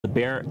The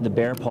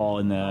bear paw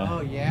in the oh,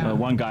 yeah.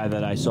 one guy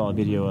that I saw a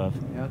video of.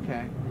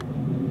 Okay,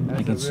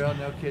 that's a real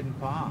no kidding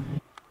paw.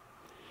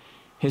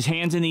 His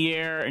hands in the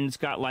air, and it's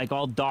got like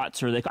all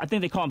dots, or I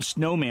think they call him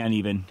snowman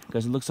even,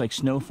 because it looks like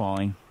snow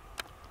falling.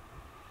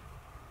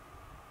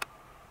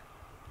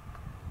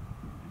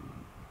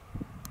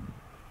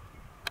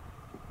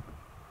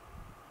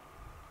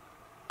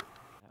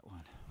 That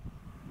one.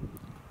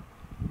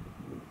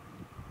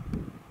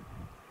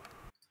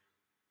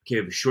 Okay, I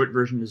have a short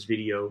version of this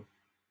video.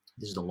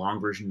 This is the long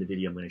version of the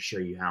video. I'm going to show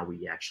you how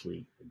we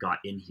actually got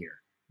in here,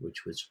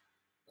 which was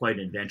quite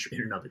an adventure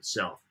in and of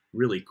itself.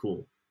 Really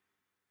cool.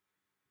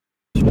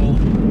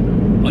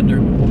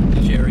 Under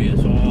this area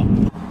is all.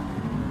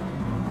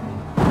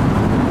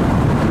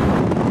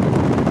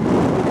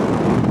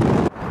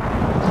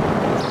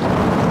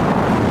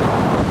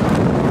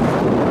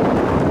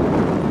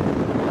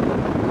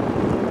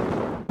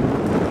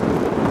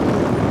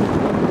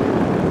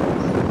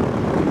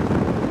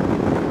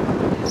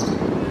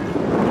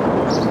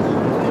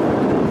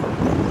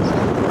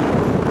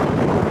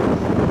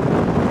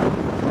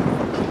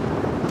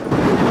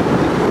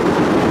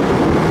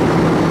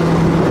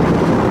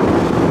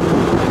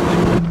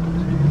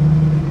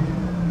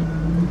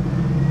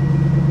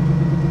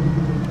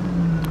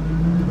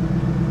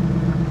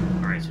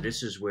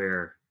 This is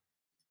where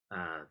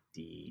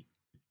the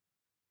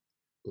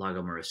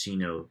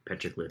Lagomarsino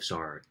Petroglyphs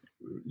are,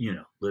 you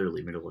know,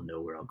 literally middle of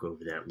nowhere. I'll go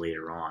over that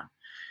later on.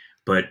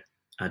 But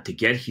to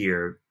get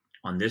here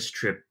on this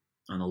trip,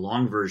 on the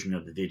long version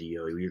of the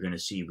video, you're going to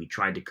see we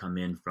tried to come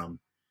in from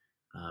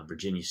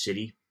Virginia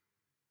City,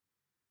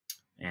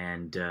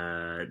 and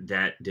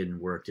that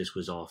didn't work. This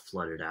was all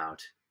flooded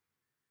out,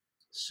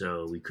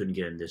 so we couldn't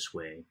get in this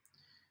way.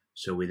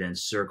 So we then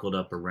circled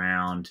up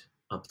around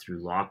up through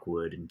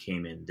Lockwood and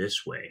came in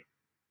this way.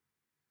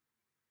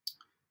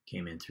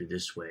 Came in through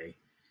this way.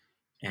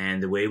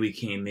 And the way we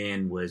came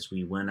in was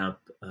we went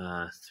up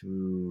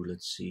through,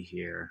 let's see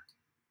here.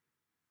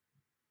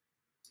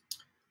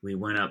 We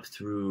went up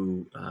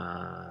through,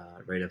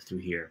 right up through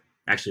here.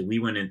 Actually, we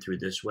went in through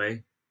this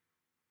way.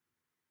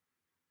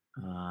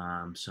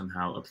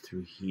 Somehow up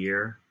through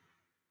here.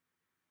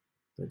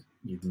 But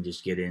you can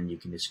just get in, you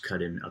can just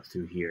cut in up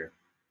through here.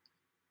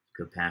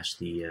 Go past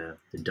the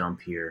dump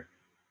here.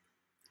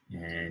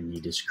 And you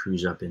just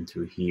cruise up in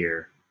through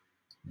here,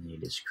 and you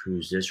just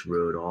cruise this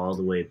road all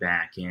the way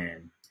back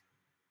in.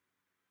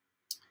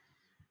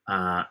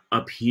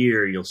 Up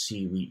here, you'll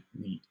see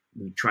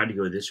we tried to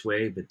go this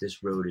way, but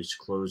this road is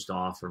closed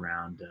off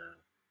around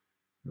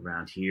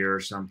here or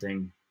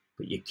something.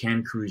 But you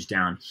can cruise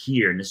down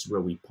here, and this is where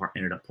we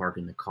ended up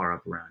parking the car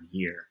up around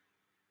here.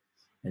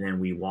 And then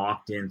we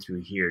walked in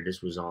through here.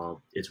 This was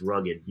all, it's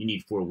rugged. You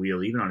need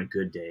four-wheel, even on a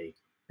good day,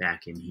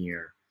 back in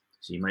here.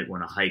 So you might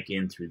want to hike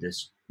in through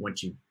this.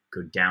 Once you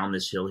go down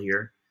this hill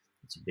here,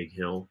 it's a big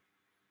hill.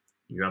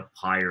 You're up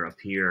higher up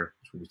here.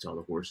 That's where we saw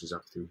the horses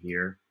up through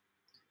here.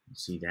 You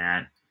see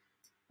that.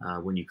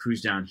 When you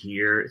cruise down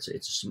here, it's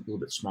a little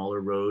bit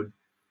smaller road.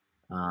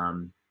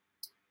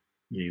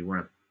 You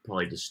want to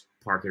probably just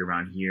park it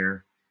around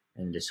here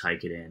and just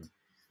hike it in.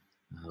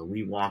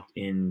 We walked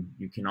in.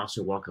 You can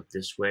also walk up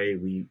this way.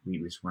 We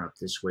just went up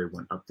this way,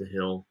 went up the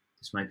hill.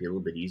 This might be a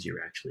little bit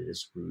easier, actually,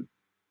 this route.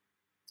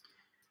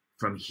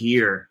 From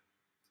here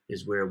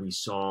is where we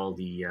saw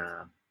the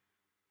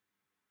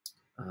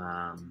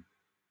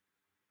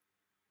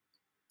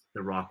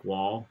rock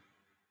wall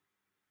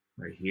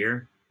right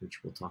here,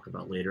 which we'll talk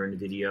about later in the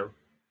video.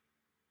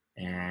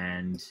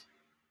 And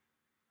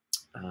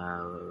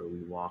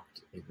we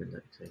walked.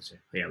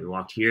 Yeah, we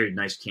walked here.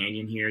 Nice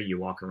canyon here. You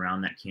walk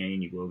around that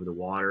canyon. You go over the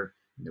water.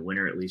 In the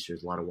winter, at least,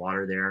 there's a lot of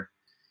water there.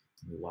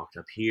 And we walked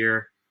up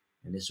here,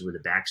 and this is where the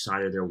back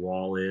side of their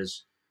wall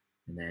is.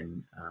 And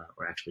then,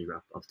 or actually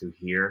up through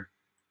here.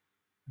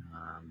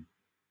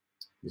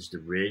 This is the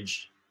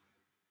ridge.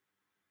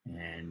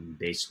 And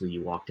basically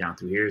you walk down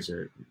through here. There's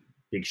a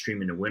big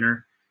stream in the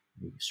winter.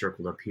 We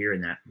circled up here,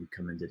 and that we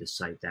come into the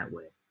site that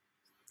way.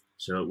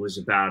 So it's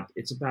about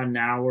an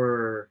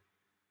hour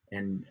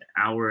and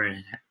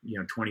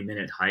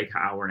 20-minute hike,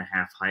 hour and a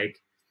half hike.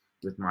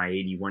 With my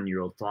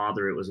 81-year-old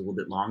father, it was a little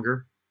bit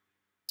longer.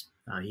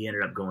 He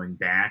ended up going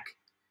back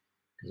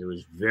because it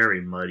was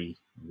very muddy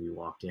when we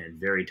walked in,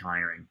 very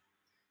tiring.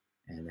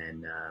 And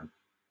then,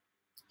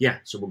 yeah,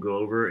 so we'll go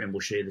over and we'll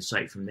show you the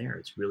site from there.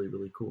 It's really,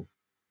 really cool.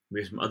 We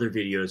have some other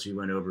videos. We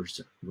went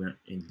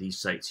in these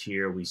sites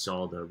here. We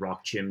saw the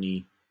rock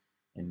chimney,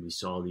 and we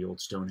saw the old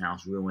stone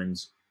house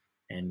ruins,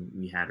 and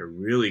we had a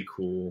really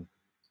cool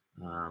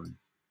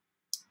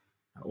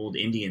old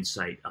Indian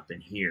site up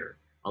in here.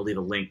 I'll leave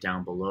a link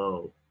down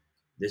below.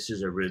 This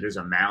is there's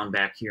a mound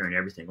back here and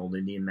everything. Old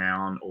Indian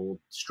mound, old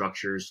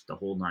structures, the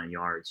whole 9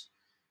 yards.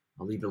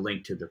 I'll leave a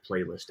link to the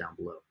playlist down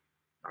below.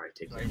 All right,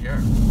 take care. Right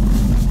here.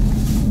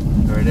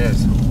 There it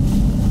is.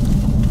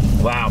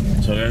 Wow.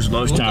 So there's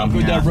Lowestown. Look how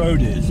good that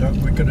road is.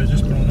 We could have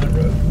just been on that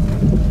road.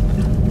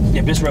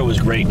 Yeah, this road was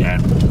great,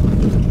 Dad.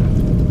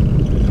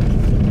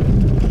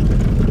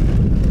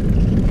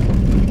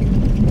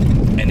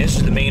 And this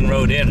is the main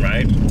road in,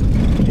 right?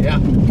 Yeah.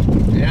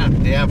 Yeah.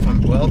 Yeah,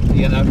 well,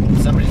 you know,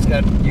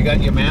 you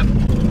got your map?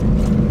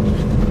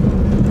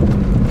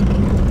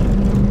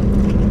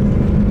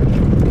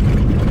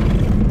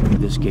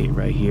 This gate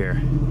right here.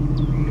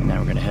 And now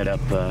we're gonna head up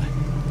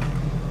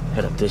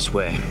this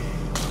way.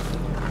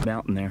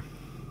 Mountain there.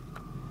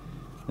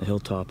 The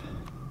hilltop.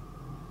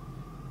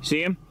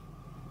 See him?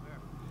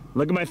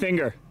 Look at my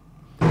finger.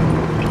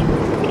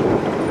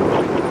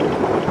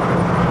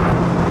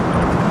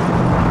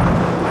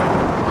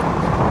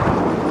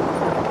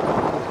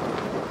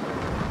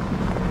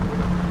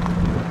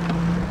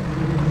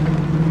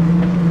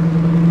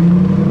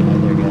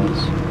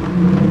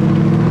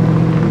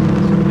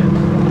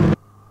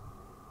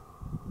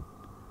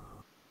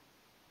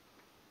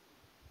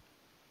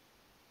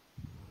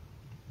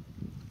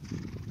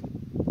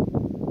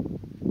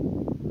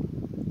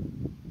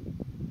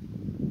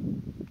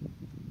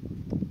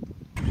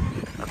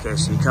 Okay,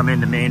 so you come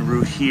in the main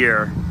route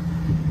here.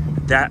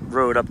 That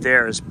road up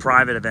there is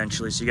private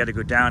eventually, so you got to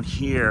go down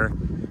here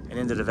and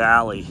into the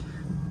valley.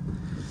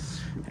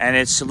 And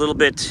it's a little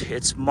bit,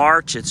 it's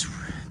March, it's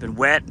been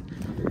wet,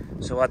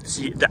 so we'll have to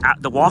see.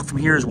 The walk from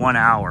here is 1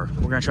 hour.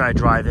 We're gonna try to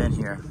drive in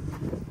here.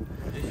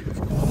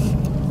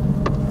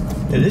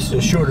 Yeah, this is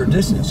a shorter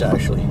distance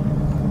actually.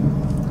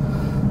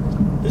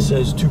 This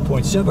says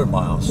 2.7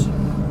 miles,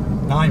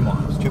 9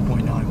 miles,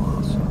 2.9 miles.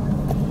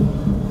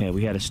 Yeah,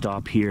 we had to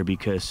stop here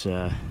because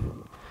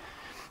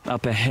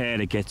up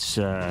ahead it gets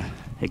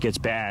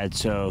bad,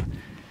 so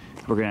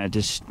we're gonna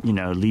just, you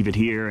know, leave it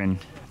here. And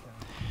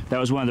that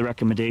was one of the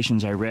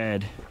recommendations I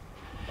read.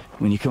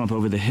 When you come up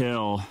over the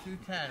hill,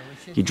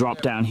 you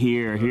drop down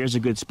here. Here's a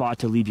good spot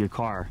to leave your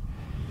car,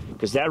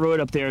 because that road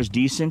up there is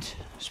decent,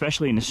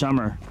 especially in the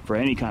summer for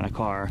any kind of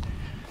car.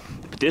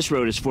 But this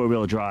road is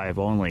four-wheel drive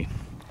only.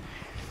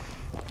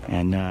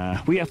 And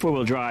we have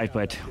four-wheel drive,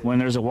 but when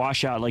there's a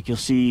washout like you'll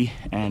see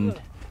and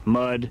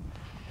mud,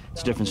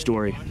 it's a different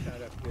story.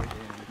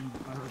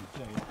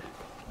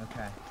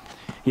 Okay.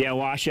 Yeah,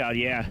 washout,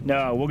 yeah.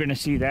 No, we're gonna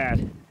see that.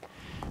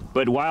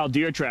 But wild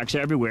deer tracks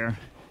everywhere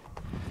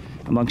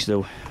amongst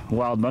the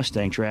wild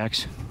Mustang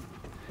tracks.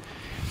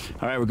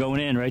 All right, we're going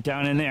in, right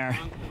down in there.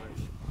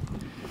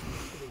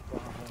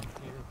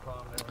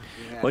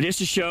 Well, just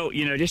to show,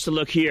 you know, just to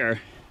look here.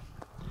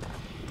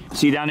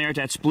 See down there at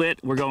that split,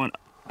 we're going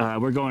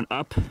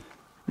up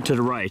to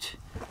the right.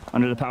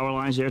 Under the power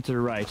lines there to the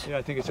right. Yeah,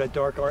 I think it's that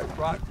dark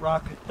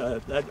rock,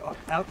 that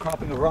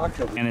outcropping of rock.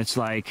 And it's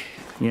like,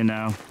 you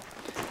know,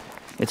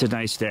 it's a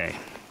nice day.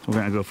 We're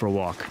gonna go for a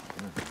walk.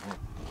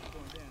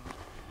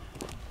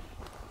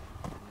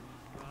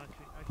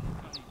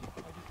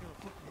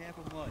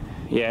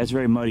 Yeah, it's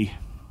very muddy.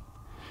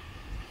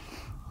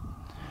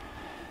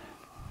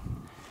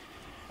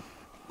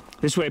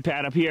 This way,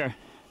 Pat, up here.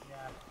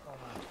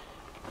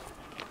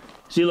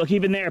 See, look,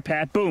 even there,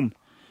 Pat, boom.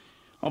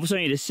 All of a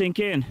sudden you just sink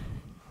in.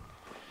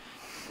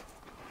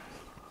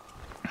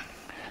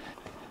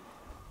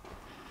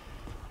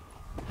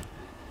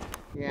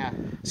 Yeah.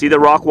 See the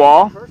rock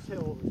wall? First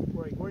hill,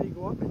 where do you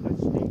go up it? That's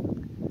steep.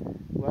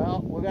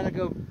 Well, we're gonna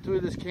go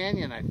through this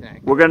canyon, I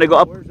think. We're gonna go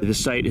up. The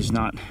site is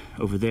not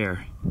over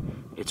there.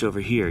 It's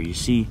over here. You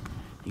see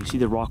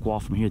the rock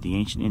wall from here, the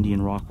ancient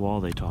Indian rock wall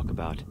they talk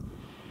about.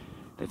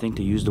 They think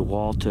they used the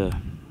wall to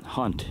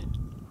hunt,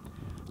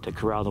 to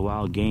corral the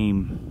wild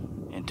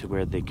game into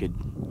where they could,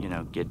 you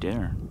know, get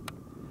dinner.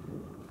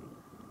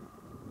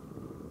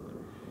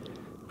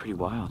 Pretty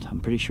wild. I'm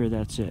pretty sure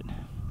that's it.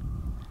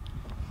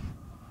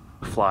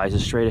 Flies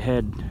is straight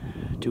ahead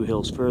 2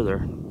 hills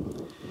further.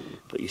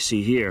 But you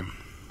see here,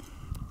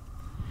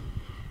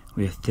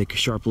 we have to take a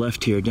sharp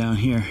left here, down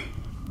here,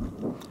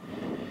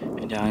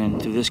 and down in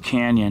through this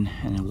canyon,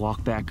 and then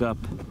walk back up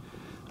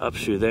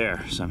through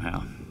there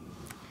somehow.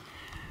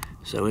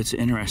 So it's an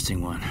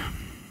interesting one.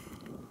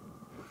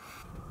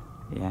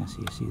 Yeah, so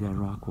you see that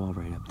rock wall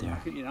right up there.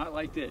 How can you not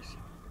like this?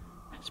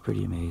 It's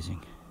pretty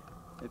amazing.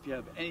 If you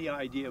have any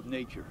idea of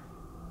nature.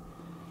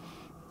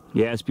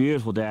 Yeah, it's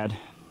beautiful, Dad.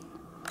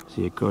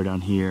 See it go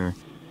down here.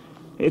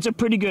 It's a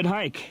pretty good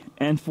hike,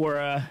 and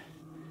for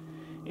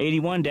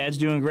 81, Dad's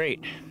doing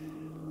great.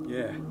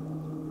 Yeah,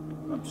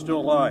 I'm still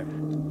alive.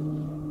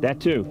 That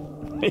too.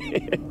 But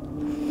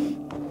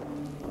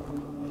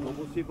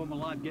we'll see if I'm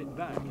alive getting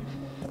back.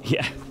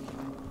 Yeah.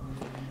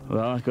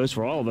 Well, it goes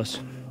for all of us.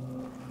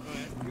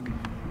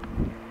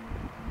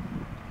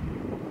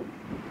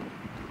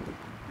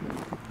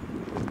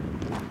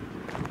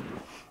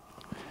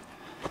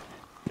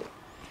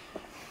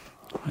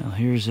 Well,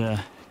 here's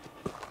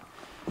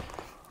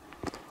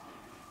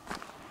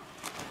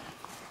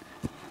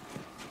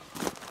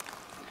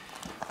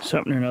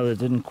something or another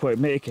didn't quite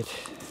make it.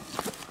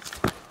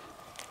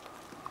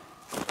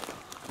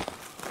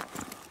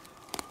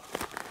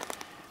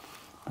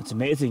 It's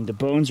amazing. The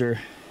bones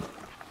are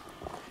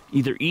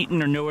either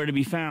eaten or nowhere to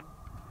be found.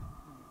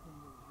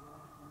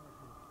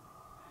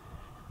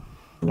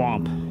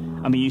 Womp.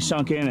 I mean, you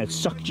sunk in, it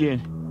sucked you in.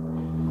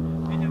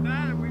 In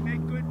Nevada, we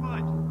make good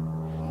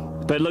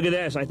mud. But look at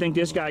this. I think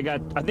this guy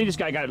got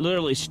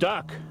literally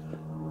stuck.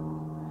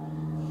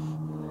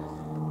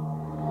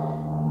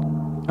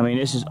 I mean,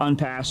 this is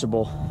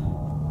unpassable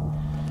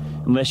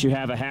unless you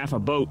have a half a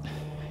boat.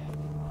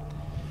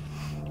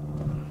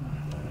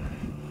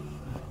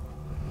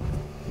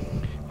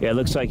 Yeah, it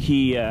looks like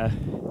he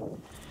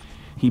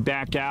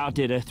backed out,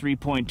 did a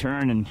 3-point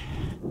turn, and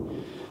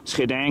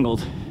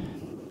skedangled.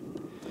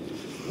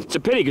 It's a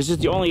pity because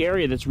it's the only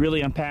area that's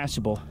really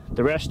unpassable.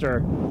 The rest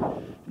are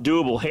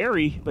doable,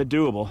 hairy but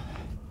doable.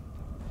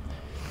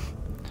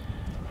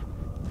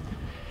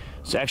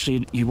 So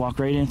actually, you walk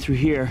right in through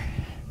here.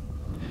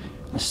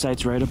 The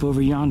site's right up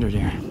over yonder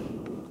there.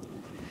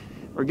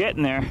 We're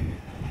getting there.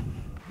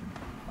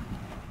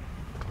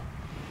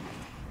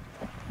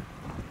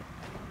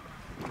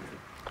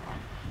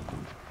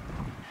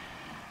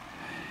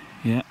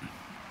 Yeah.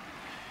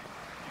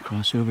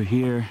 Cross over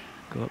here,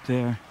 go up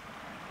there.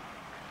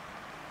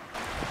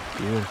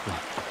 Beautiful.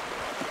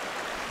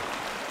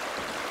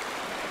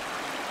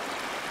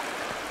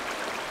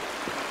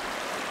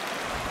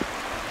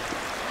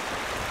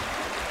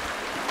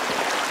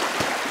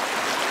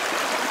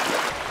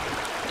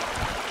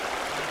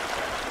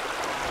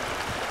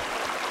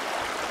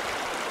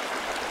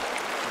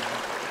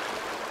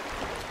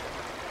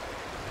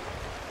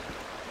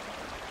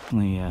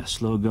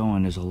 Slow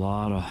going. There's a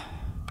lot of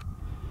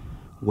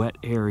wet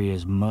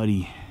areas,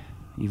 muddy,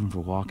 even for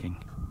walking.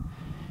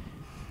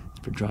 It's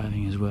for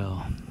driving as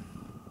well.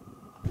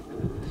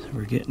 So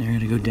we're getting there.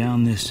 Gonna go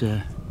down this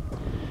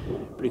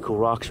pretty cool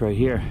rocks right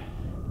here.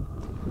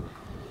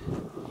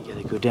 You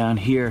gotta go down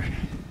here,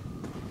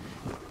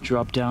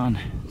 drop down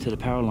to the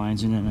power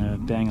lines, and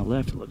then bang a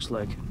left. It looks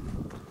like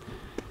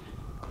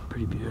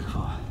pretty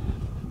beautiful.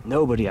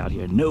 Nobody out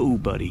here.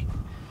 Nobody.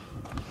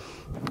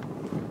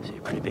 See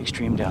a pretty big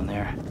stream down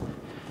there.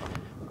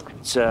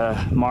 It's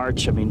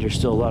March. I mean, there's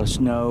still a lot of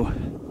snow.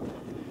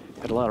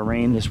 Got a lot of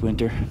rain this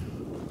winter,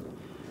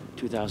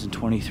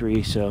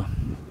 2023, so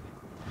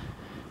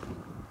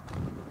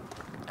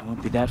it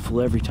won't be that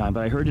full every time,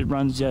 but I heard it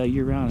runs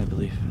year-round, I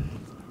believe.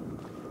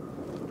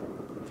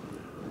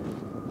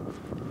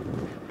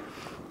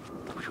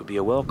 Which will be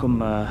a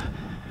welcome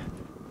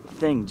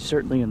thing,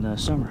 certainly in the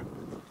summer.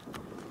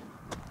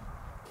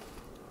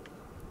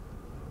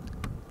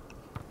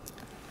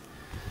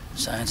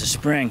 Signs of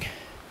spring.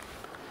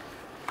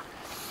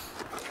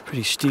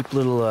 Pretty steep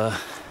little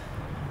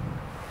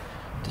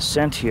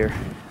descent here.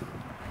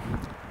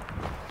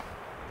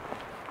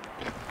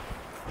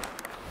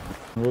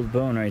 Old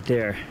bone right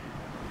there.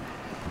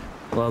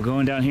 Well,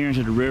 going down here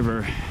into the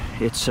river,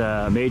 it's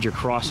a major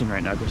crossing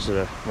right now because of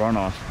the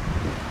runoff.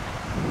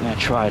 I'm gonna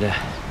try to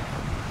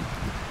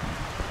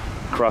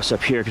cross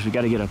up here because we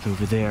got to get up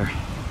over there.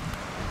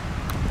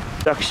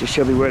 Ducks just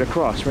show me where to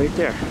cross, right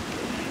there.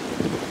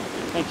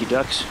 Thank you,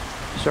 ducks.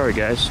 Sorry,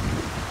 guys.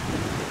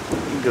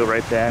 You can go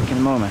right back in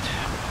a moment.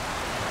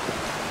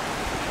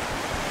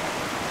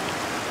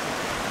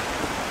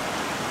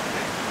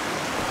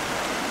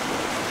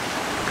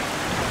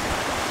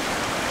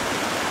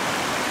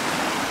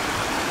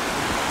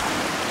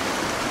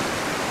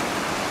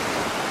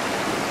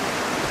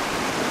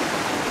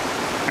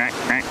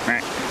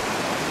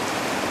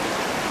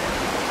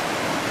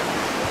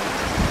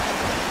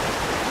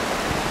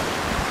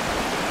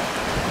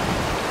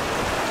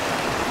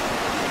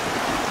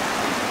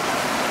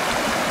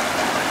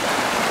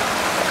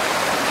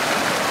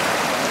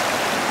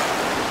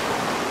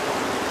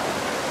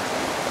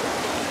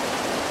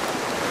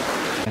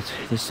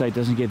 This site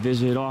doesn't get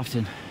visited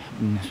often,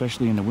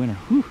 especially in the winter.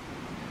 Whew.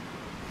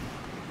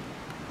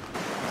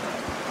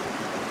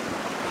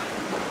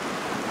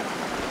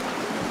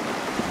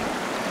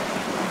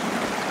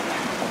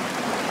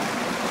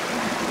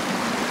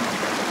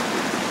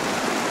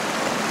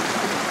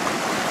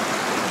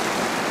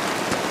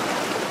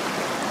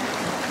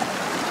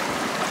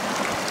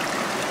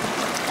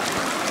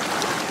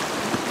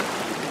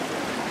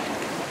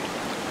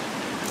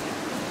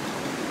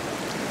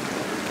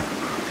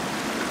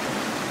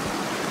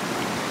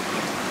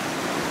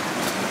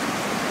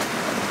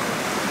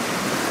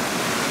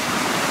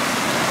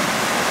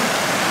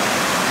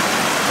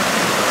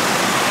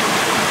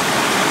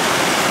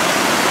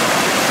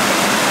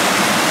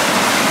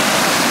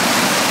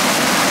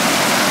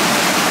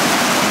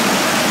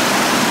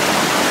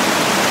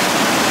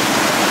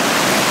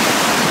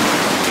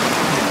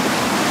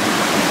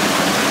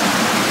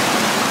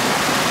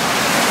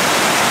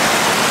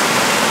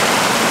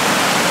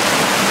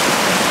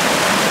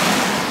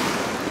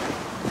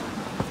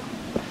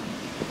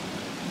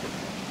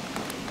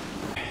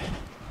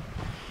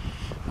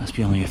 Must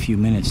be only a few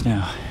minutes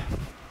now.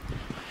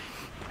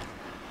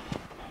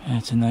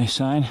 That's a nice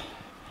sign.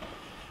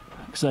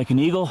 Looks like an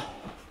eagle.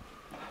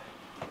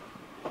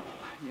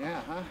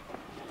 Yeah, huh?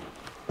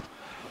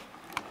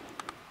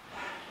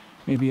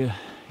 Maybe a,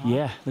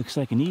 yeah, looks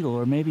like an eagle,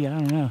 or maybe, I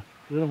don't know.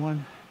 Little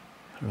one.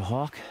 Or a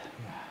hawk.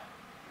 Yeah,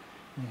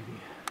 maybe.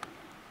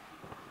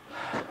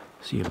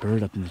 See a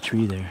bird up in the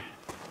tree there.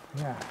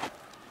 Yeah.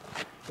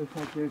 Looks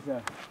like there's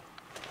a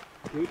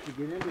gate to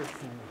get into this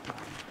thing or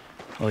something.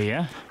 Oh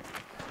yeah?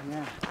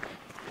 Yeah.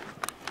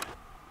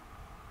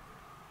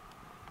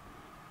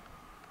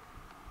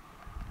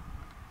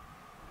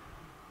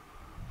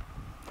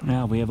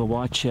 Now we have a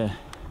watch,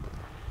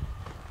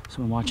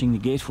 someone watching the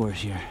gate for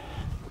us here.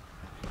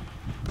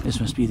 This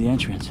must be the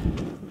entrance.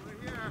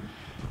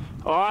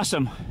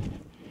 Awesome.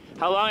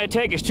 How long did it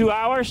take us? 2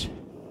 hours?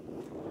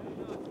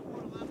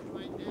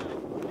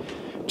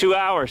 2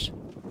 hours.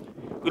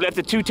 We left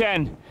at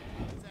 2:10.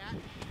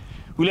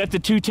 We left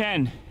at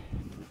 2:10. 2:10?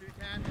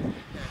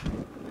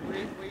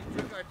 Okay. We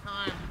took our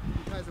time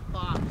because of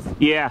Fox.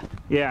 Yeah.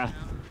 And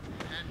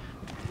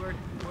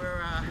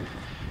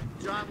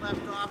John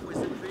left off was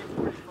at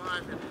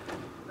 3:45, and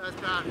that was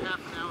about half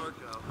an hour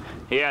ago.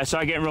 Yeah, I saw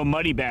it getting real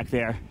muddy back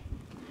there.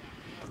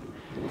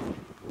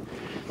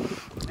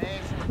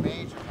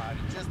 Major muddy,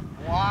 just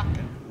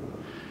walking.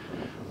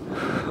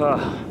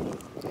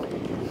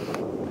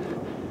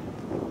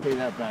 Say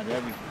that about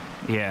everything.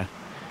 Yeah.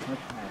 Okay.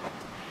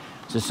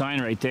 It's a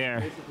sign right there.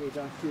 Basically,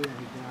 don't shoot any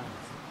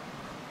guns.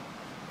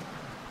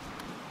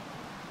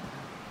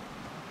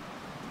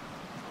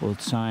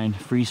 Old sign,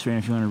 freeze frame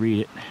if you want to read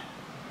it.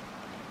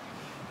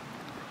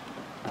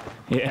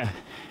 Yeah,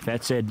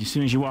 that said, as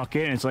soon as you walk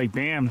in, it's like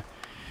bam.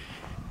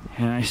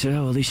 And I said,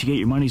 oh, at least you get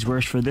your money's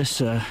worth for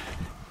this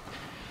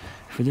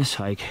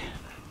hike.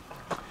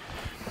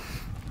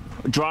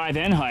 Drive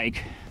and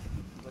hike.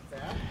 What's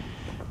that?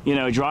 You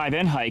know, drive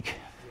and hike.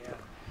 Yeah.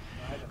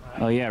 Drive and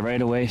hike. Oh yeah,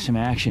 right away, some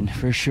action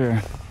for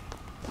sure.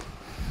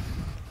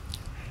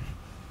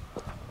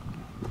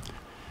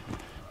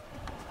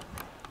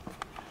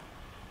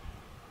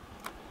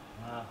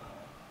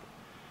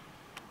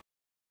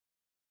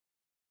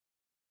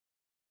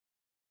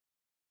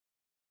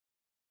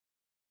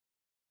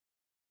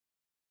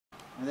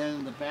 And then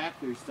in the back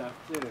there's stuff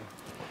too.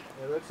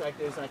 It looks like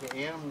there's like an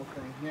animal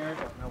thing here.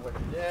 Don't know what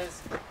it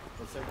is.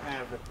 It's some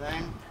kind of a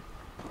thing.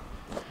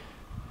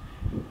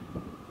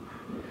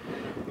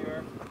 And up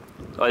here.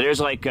 Oh, there's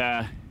like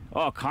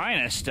all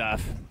kind of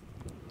stuff.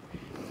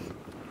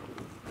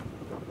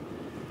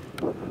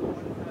 I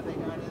wonder how they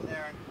got in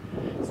there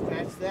and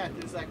scratched that.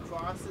 There's like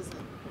crosses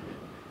and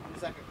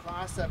there's like a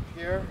cross up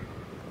here.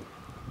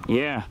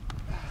 Yeah.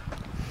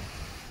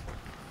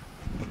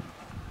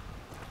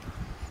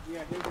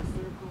 Yeah, here's a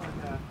circle and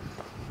yeah.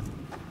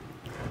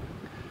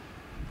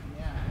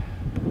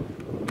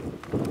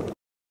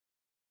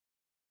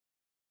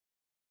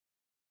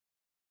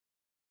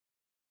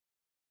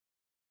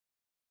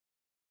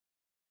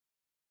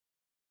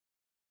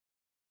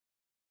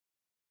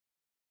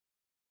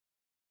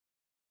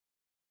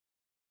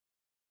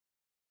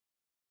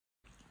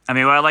 I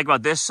mean, what I like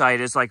about this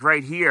site is like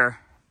right here,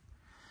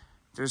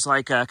 there's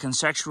like a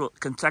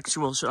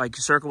contextual like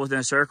circle within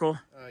a circle.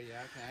 Oh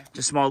yeah, okay.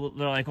 Just small,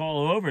 they're like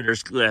all over,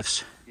 there's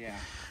glyphs. Yeah.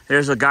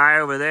 There's a guy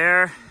over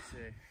there. Let's see.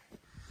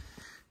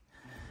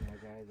 Yeah,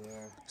 guy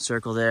there.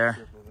 Circle there.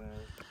 Circle there.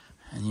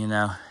 And you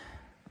know,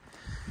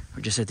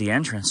 we're just at the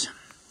entrance.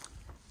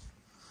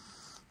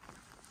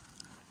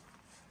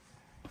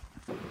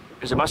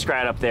 There's a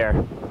muskrat up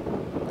there.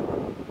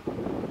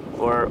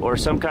 Or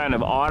some kind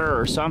of otter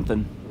or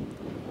something.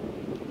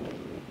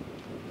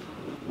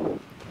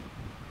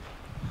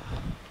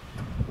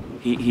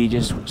 He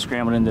just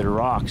scrambled into the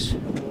rocks.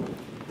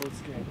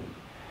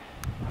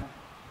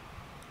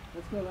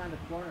 Let's go around the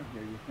corner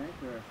here, you think,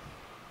 or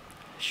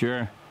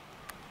Sure.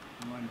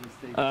 you want to just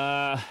stay?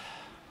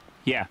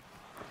 Yeah.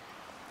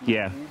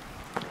 Yeah.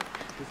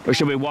 Or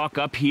should we walk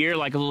up here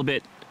like a little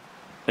bit?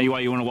 You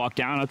want to walk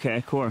down?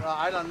 Okay, cool. Well,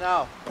 I don't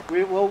know.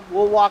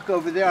 We'll walk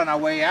over there on our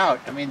way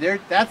out. I mean,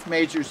 that's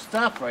major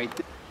stuff right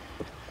there.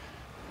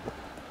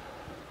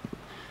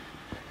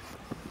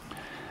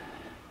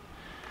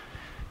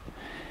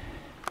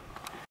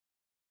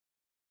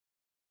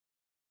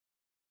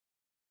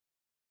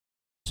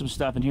 Some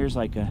stuff in here's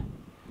like a.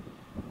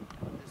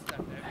 This stuff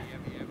everywhere.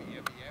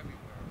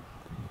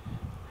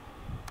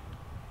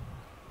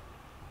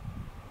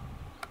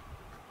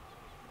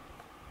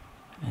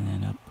 And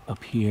then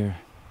up here.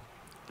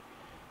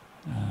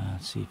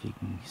 Let's see if you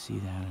can see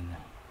that in the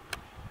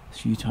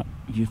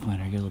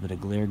viewfinder. I get a little bit of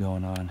glare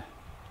going on.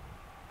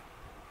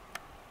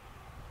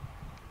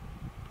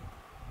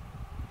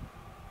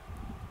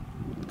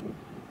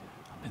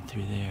 Up and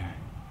through there.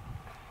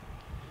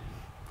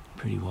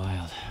 Pretty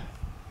wild.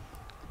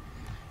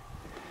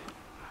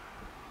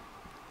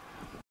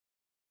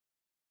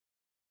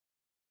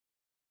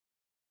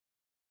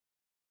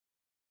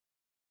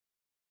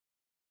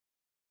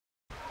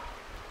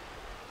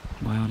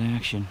 Wild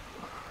action.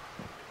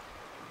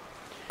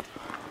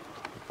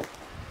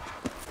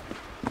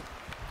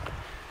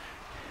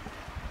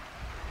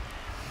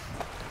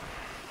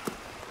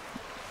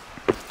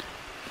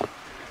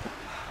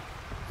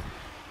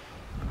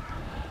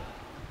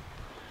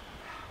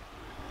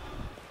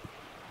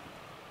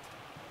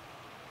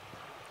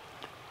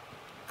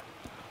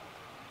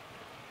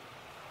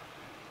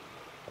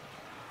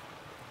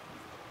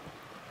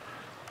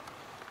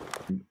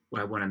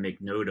 What I want to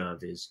make note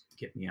of is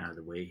get me out of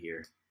the way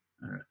here.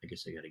 I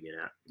guess I got to get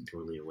out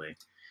totally away.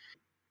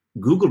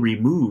 Google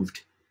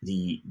removed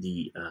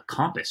the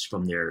compass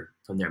from their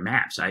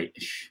maps. I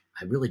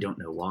really don't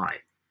know why.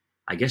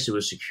 I guess it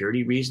was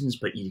security reasons,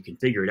 but you can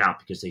figure it out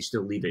because they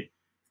still leave it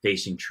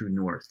facing true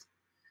north.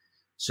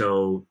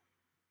 So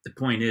the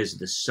point is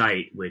the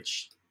site,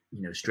 which,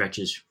 you know,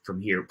 stretches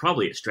from here,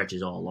 probably it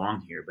stretches all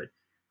along here, but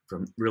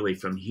from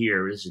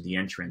here, this is the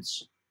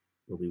entrance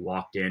where we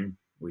walked in,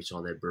 we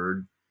saw that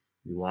bird.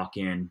 We walk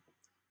in,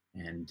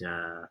 and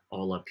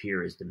all up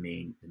here is the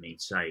main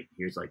site.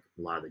 Here's like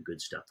a lot of the good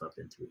stuff up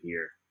and through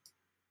here.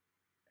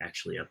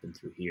 Actually up and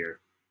through here.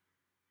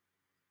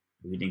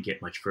 We didn't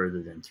get much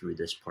further than through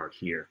this part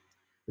here.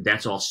 But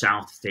that's all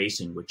south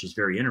facing, which is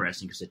very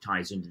interesting because it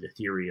ties into the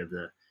theory of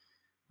the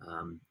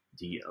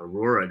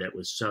aurora that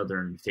was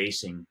southern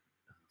facing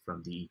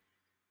from the,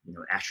 you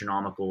know,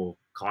 astronomical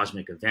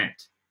cosmic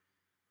event.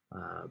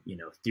 You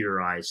know,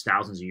 theorized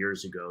thousands of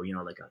years ago, you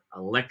know, like an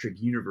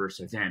electric universe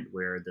event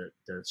where the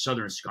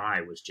southern sky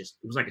was just,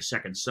 it was like a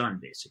second sun,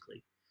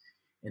 basically.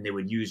 And they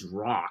would use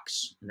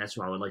rocks, and that's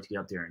why I would like to get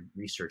up there and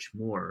research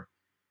more.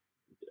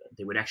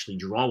 They would actually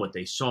draw what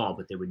they saw,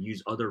 but they would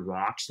use other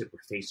rocks that were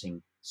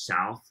facing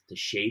south to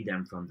shade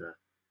them from the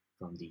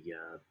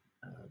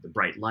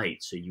bright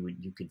light. So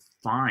you could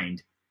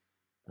find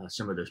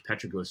some of those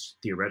petroglyphs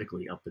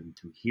theoretically up and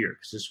through here,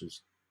 because this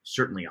was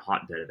certainly a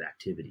hotbed of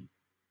activity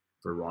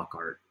for rock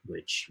art,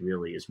 which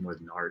really is more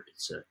than art,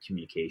 it's a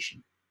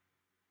communication.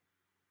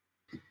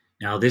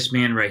 Now this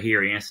man right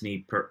here,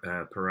 Anthony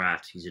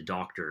Pauite, he's a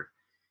doctor.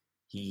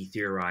 He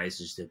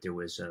theorizes that there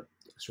was a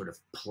sort of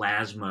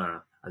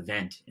plasma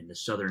event in the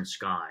southern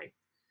sky.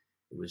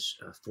 It was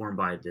formed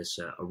by this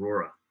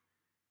aurora,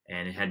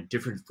 and it had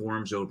different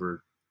forms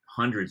over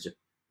hundreds of,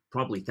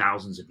 probably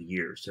thousands of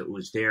years. So it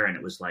was there, and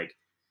it was like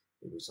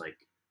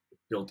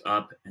built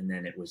up, and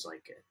then it was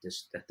like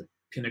at the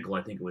pinnacle,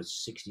 I think it was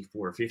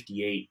 64,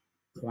 58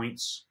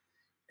 points,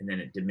 and then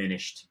it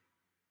diminished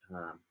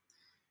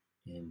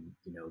in,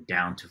 you know,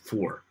 down to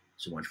 4.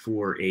 So it went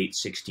 4, 8,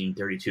 16,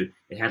 32.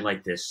 It had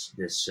like this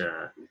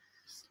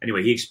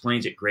anyway, he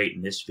explains it great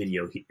in this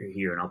video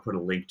here, and I'll put a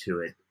link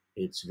to it.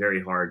 It's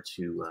very hard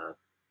to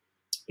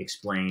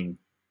explain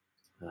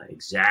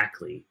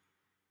exactly,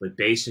 but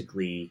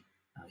basically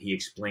he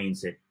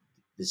explains that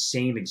the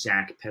same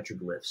exact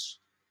petroglyphs,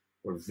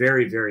 or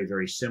very, very,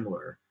 very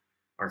similar,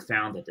 are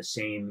found at the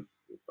same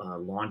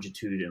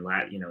longitude and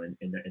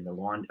in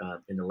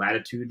the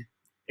latitude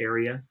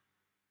area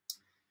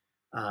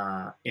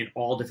in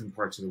all different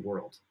parts of the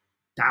world,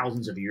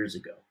 thousands of years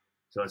ago.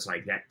 So it's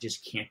like that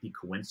just can't be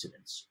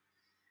coincidence.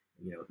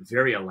 You know,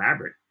 very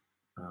elaborate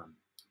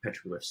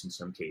petroglyphs in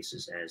some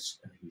cases, as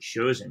he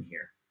shows in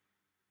here.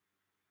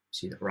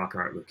 See the rock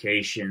art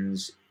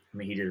locations. I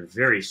mean, he did a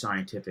very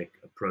scientific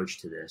approach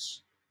to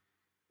this,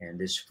 and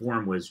this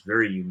form was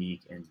very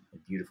unique and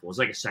beautiful. It's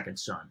like a second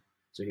sun.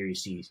 So here you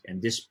see,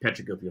 and this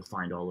petroglyph you'll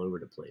find all over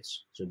the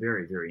place. So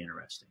very, very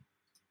interesting.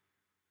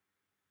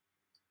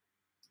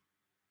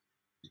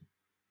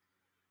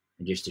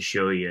 And just to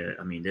show you,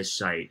 I mean, this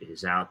site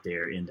is out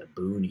there in the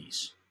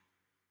boonies.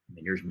 I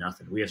mean, there's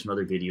nothing. We have some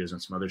other videos on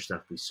some other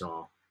stuff we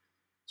saw.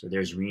 So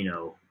there's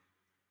Reno.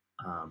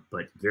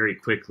 But very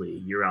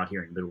quickly, you're out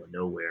here in the middle of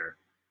nowhere,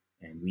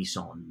 and we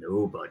saw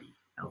nobody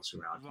else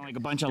around. Like a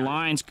bunch of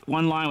lines,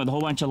 one line with a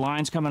whole bunch of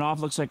lines coming off.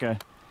 Looks like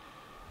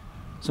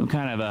some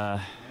kind of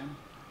a,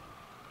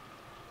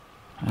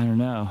 I don't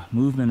know,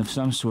 movement of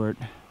some sort.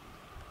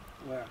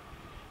 Where?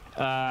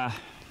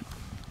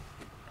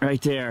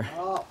 Right there.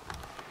 Oh,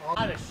 a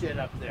lot of shit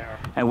up there.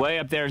 And way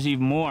up there is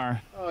even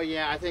more. Oh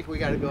yeah, I think we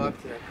got to go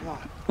up there. Come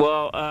on.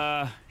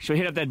 Well, should we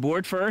hit up that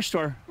board first,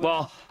 or?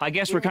 Well, I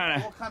guess we're kind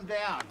of. We'll come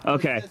down.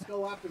 Okay. Let's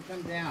go up and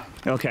come down.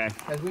 Okay.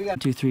 We got 1,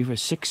 2, 3, 4,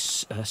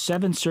 6,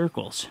 7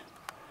 circles.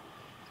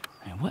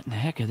 And what in the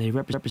heck are they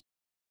representing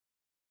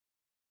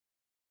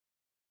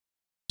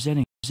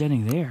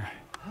there?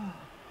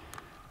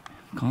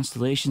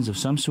 Constellations of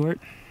some sort?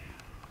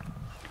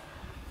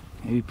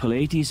 Maybe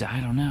Pauites?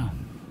 I don't know.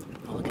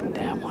 Oh, look at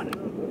that one.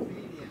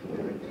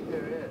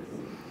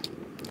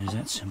 There's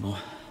that symbol.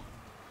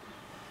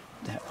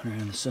 That one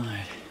around the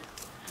side.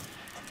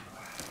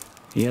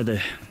 Yeah,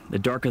 the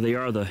darker they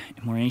are, the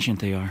more ancient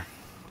they are.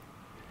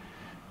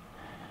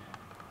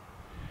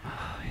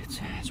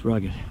 It's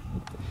rugged.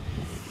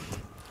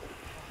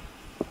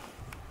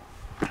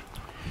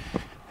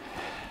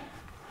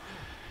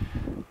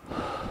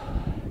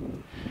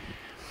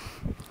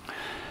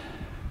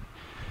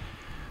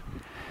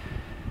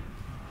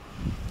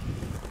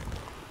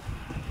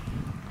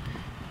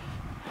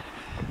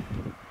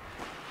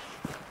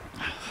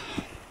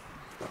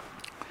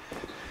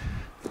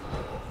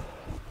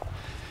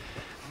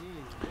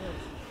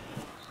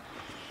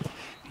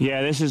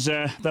 Yeah, this is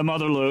the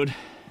mother lode.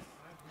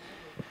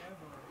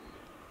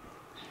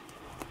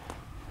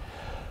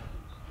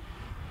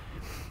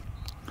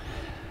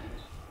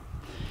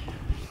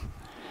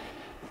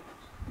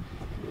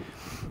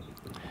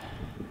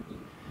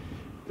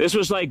 This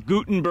was like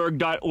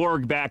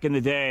Gutenberg.org back in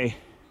the day.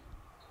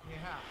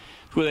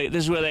 Yeah.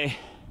 This is where they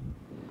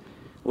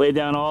laid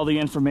down all the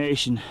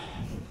information.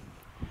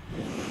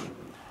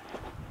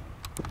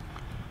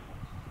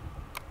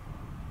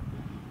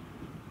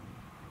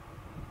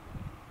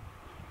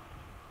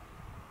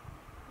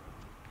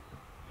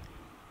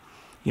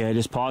 Yeah,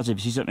 just pause it. If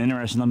you see something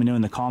interesting, let me know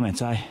in the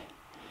comments. I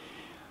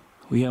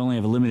We only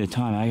have a limited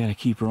time. I gotta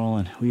keep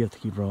rolling. We have to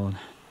keep rolling.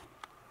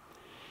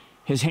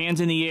 His hand's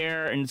in the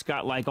air, and it's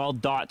got like all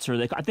dots, or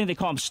I think they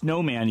call him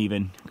snowman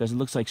even, because it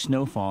looks like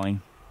snow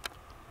falling.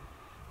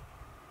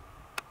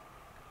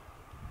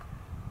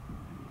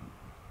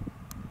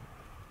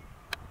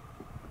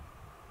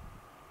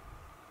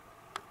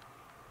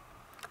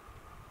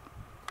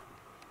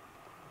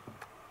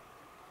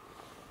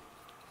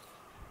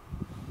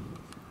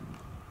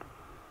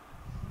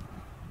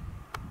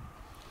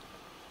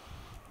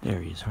 There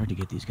he is. Hard to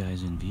get these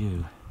guys in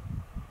view.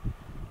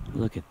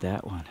 Look at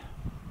that one.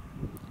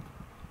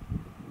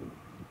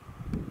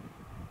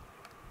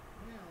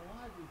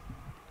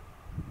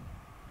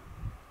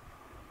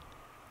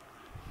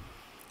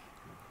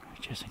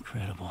 Just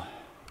incredible.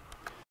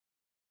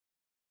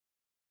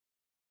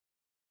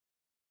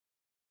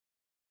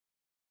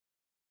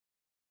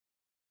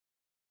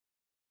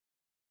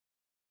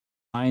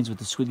 Lines with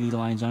the squiggly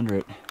lines under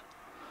it.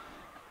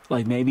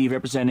 Like maybe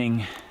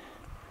representing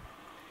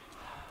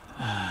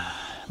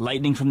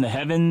lightning from the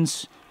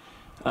heavens,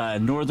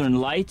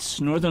 northern lights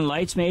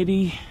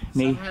maybe.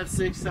 Some have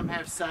 6, some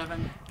have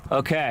 7.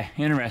 Okay,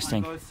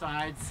 interesting. On both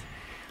sides.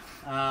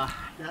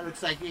 That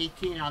looks like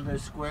 18 on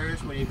those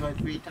squares when you go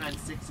 3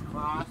 times 6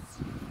 across.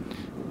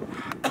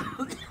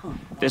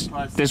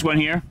 This one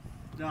here?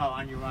 No,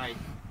 on your right.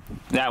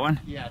 That one?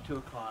 Yeah, 2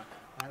 o'clock.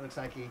 That looks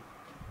like he.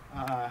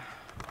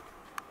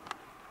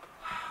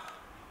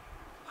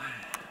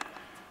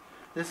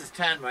 This is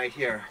 10 right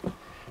here.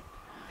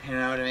 You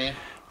know what I mean?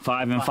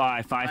 5 and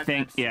 5. 5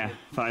 thing. Yeah,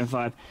 5 and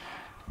 5.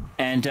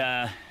 And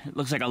it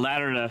looks like a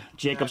ladder to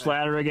Jacob's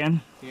ladder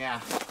again.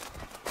 Yeah.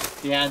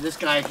 Yeah, this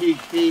guy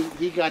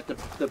he got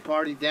the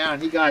party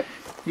down. He got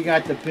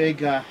the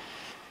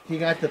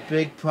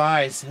big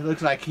prize. It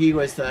looks like he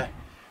was the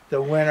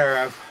winner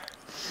of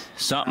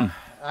something.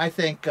 I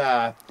think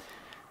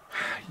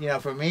you know,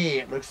 for me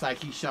it looks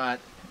like he shot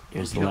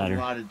Here's the ladder. A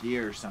lot of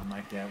deer or something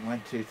like that.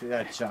 1, 2, 3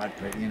 that shot,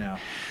 but you know.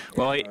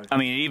 Well, I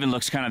mean, it even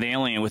looks kind of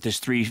alien with his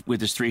three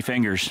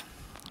fingers.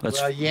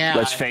 Well, yeah.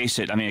 Let's face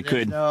it. I mean, it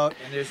could.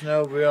 There's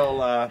no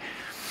real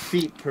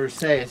feet per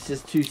se. It's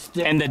just 2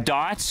 sticks. And the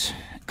dots,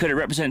 could it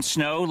represent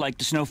snow, like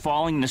the snow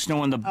falling and the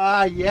snow on the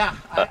yeah,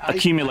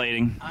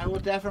 accumulating? I will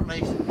definitely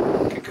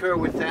concur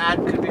with that.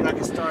 Could be like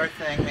a star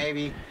thing,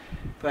 maybe.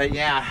 But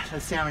yeah,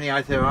 let's see how many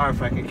out there are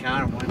if I can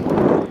count them.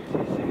 1,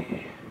 2,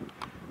 3,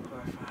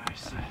 4, 5,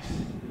 6.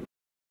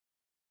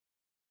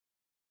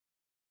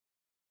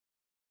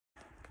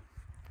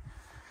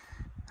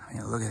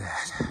 Yeah, look at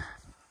that.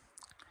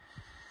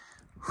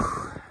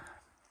 Whew.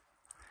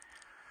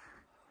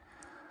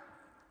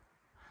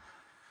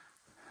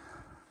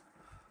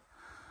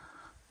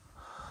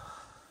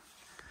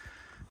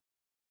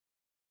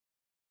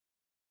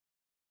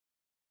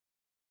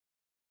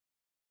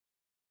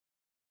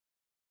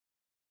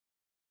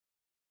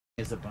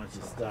 It's a bunch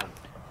of stuff.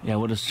 Yeah,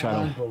 we'll just try to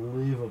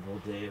Unbelievable,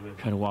 David.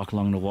 try to walk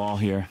along the wall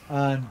here.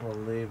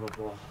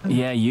 Unbelievable.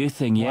 Yeah, you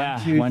think, yeah.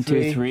 1,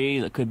 2, 3.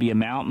 That could be a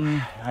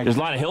mountain. There's a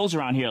lot of hills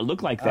around here. It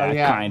look like that,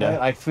 yeah, kind of.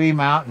 like 3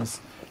 mountains.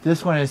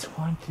 This one is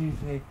 1, 2,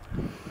 3,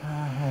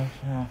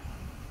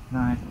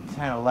 9,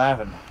 10,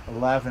 11.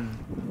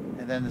 11.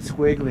 And then the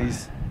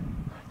squigglies.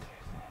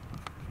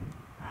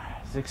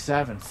 6,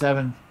 7.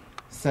 7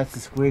 sets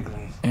of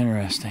squigglies.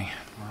 Interesting.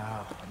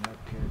 Wow, no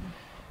kidding.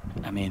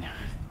 I mean,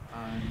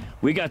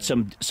 we got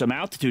some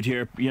altitude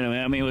here. You know,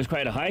 I mean, it was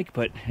quite a hike,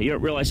 but you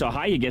don't realize how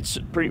high you get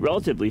pretty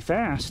relatively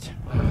fast.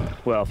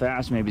 Well,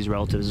 fast maybe is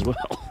relative as well.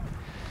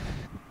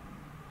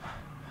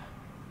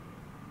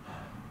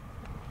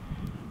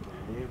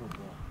 Unbelievable.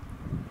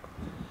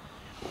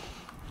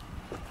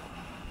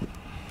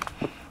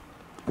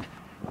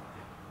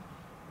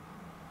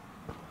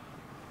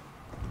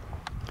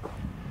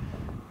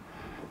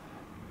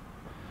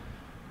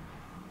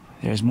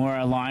 There's more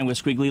a line with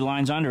squiggly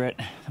lines under it.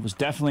 It was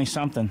definitely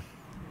something.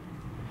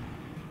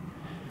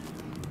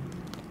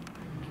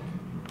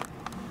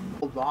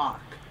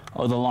 Rock.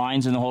 Oh, the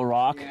lines in the whole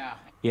rock? Yeah.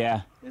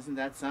 Yeah. Isn't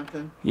that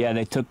something? Yeah,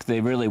 they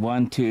really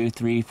 1, 2,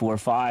 3, 4,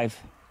 5.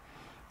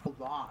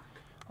 Rock.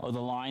 Oh, the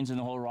lines in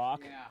the whole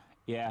rock? Yeah.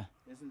 Yeah.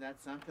 Isn't that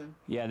something?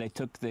 Yeah,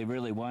 they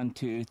really 1,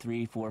 2,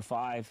 3, 4,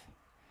 5.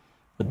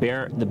 The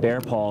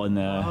bear paw in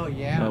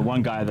the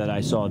one guy that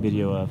I saw a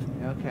video of.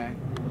 Okay.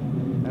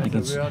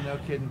 That's a real no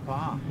kidding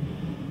paw.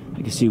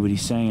 I can see what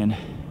he's saying.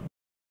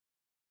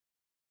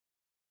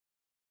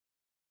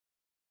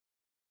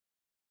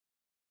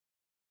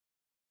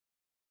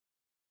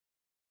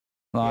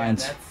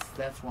 Lines. Yeah,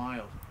 that's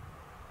wild.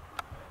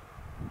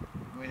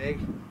 I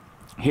mean,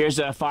 Here's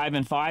a 5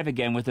 and 5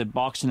 again with a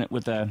box in it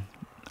with a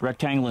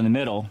rectangle in the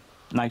middle,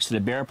 next to the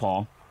bear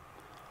paw.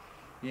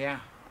 Yeah.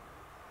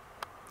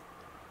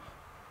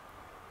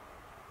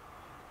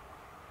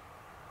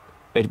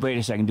 Wait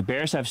a second. Do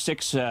bears have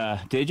 6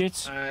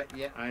 digits?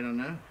 Yeah, I don't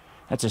know.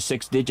 That's a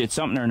 6-digit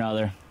something or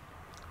another.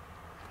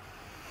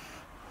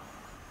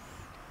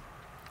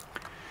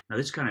 Now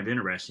this is kind of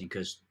interesting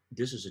because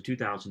this is a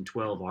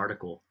 2012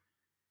 article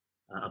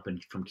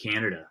from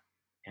Canada,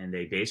 and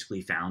they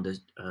basically found a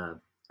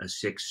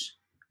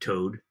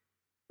 6-toed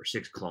or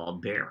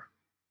six-clawed bear.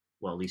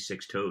 Well, at least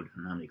six-toed. I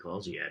don't know how many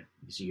claws he had.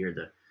 You see here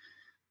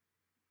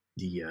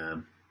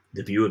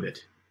the view of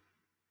it.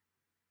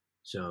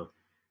 So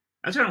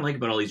that's what I like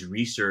about all these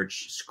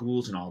research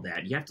schools and all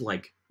that. You have to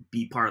like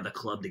be part of the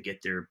club to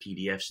get their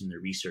PDFs and their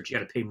research. You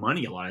got to pay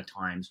money a lot of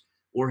times,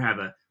 or have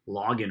a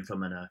login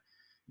from an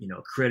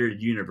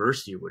accredited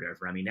university or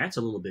whatever. I mean, that's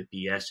a little bit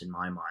BS in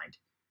my mind.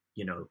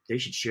 They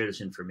should share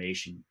this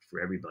information for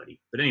everybody.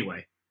 But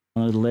anyway.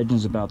 One of the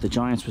legends about the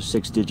giants was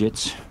 6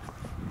 digits.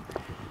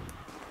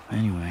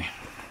 Anyway.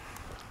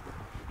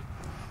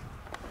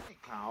 Hey,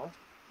 cow.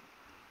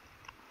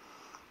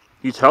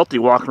 He's healthy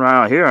walking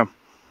around out here.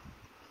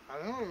 I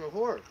don't know, the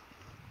horse.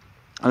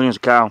 I think it's a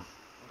cow.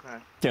 Okay.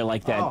 They're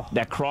like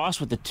that cross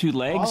with the 2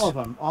 legs.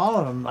 All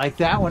of them, like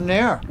that one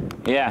there.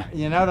 Yeah.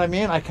 You know what I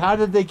mean? Like, how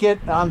did they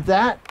get on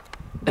that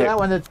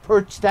one that's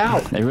perched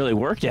out? They really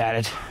worked at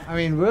it. I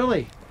mean,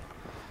 really.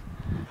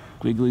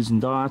 Wigglies and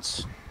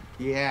dots.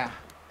 Yeah.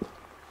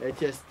 It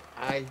just,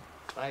 I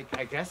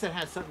guess it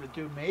has something to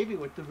do maybe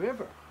with the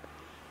river.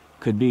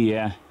 Could be,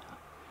 yeah.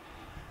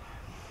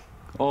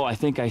 Oh, I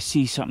think I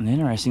see something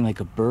interesting, like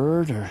a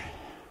bird, or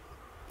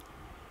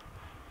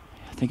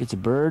I think it's a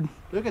bird.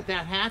 Look at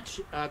that hatch,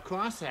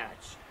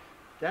 crosshatch.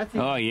 That's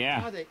oh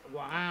yeah.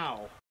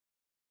 Wow.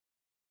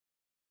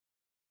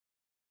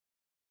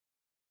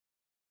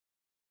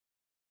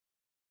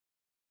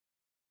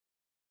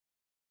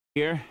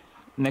 Here,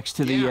 next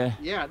to the.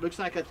 Yeah, it looks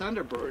like a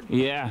thunderbird.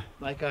 Yeah.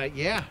 Like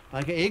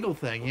an eagle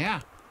thing.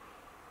 Yeah.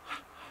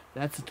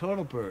 That's a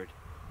total bird.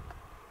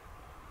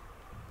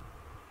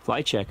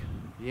 Fly check.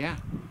 Yeah.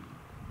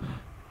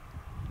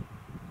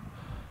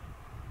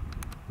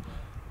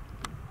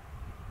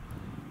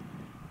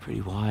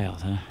 Pretty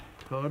wild, huh?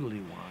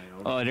 Totally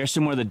wild. Oh, there's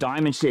some more of the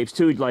diamond shapes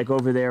too, like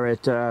over there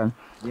at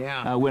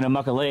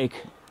Winnemucca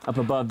Lake, up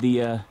above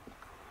the.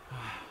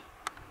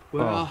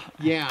 Well,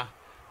 yeah,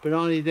 but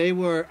only they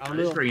were a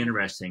little. It's very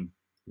interesting.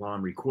 While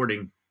I'm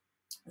recording,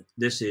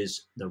 this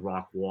is the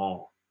rock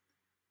wall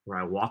where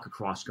I walk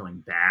across going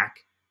back,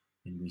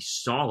 and we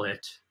saw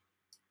it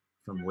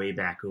from way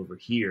back over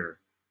here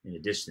in the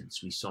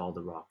distance. We saw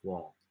the rock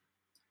wall.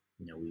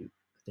 I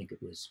think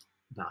it was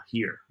about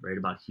here, right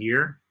about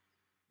here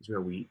is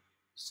where we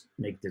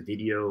make the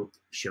video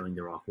showing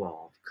the rock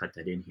wall. Cut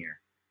that in here.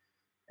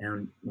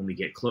 And when we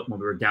get close, when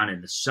we were down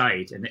in the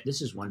site, and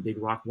this is one big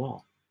rock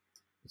wall.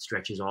 It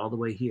stretches all the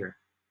way here.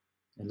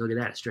 And look at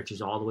that, it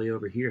stretches all the way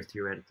over here,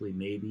 theoretically,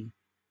 maybe.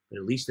 But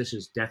at least this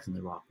is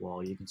definitely rock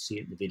wall. You can see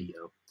it in the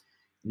video.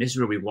 And this is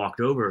where we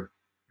walked over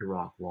the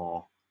rock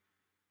wall.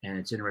 And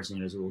it's interesting,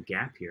 there's a little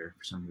gap here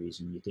for some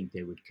reason. You'd think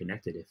they would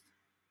connect it if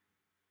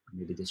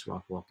maybe this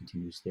rock wall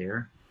continues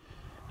there.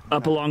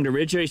 Up along the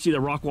ridge there, you see the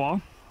rock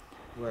wall?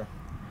 Where?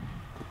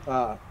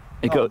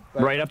 It goes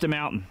right up the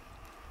mountain.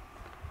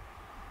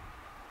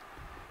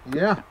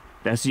 Yeah.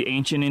 That's the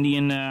ancient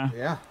Indian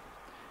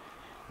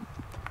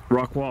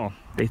rock wall.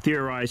 They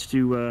theorized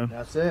to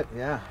that's it,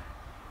 yeah.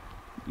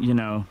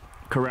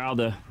 Corral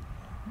the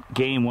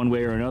game one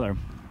way or another.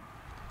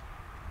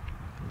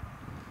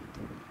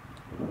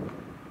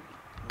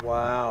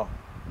 Wow.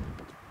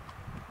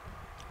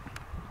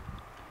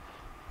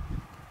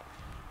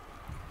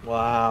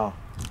 Wow.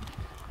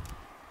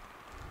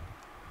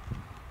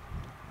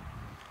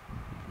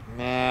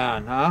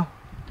 Man, huh?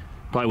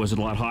 Probably was a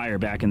lot higher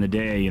back in the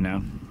day,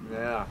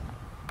 Yeah.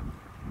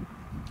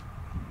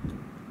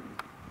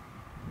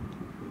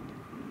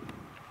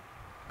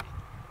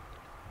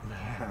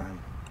 Man.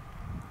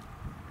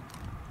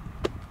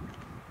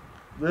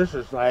 This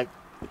is like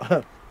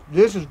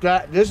this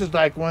is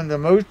like one of the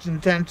most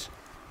intense.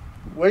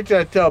 Wait till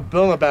I tell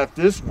Bill about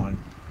this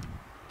one.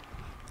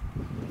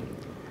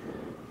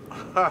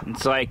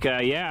 It's like,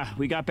 yeah,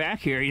 we got back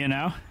here,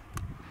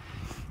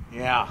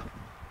 Yeah.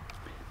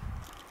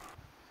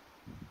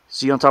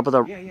 See on top of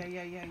the...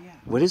 Yeah.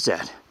 What is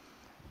that?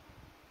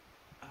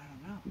 I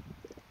don't know.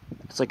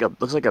 It's like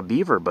looks like a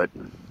beaver, but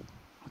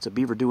what's a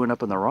beaver doing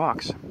up in the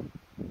rocks?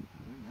 Who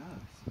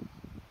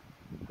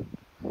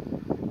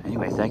knows?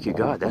 Anyway, thank you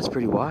God, that's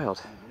pretty wild.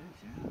 It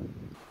is,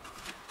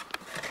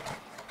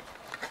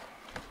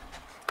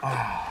 yeah.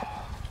 Oh.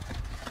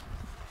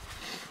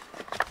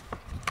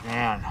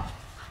 Man.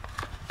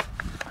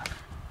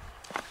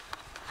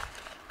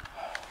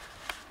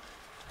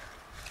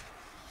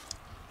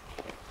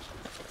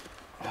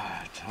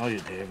 I tell you,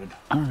 David.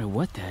 I don't know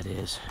what that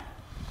is.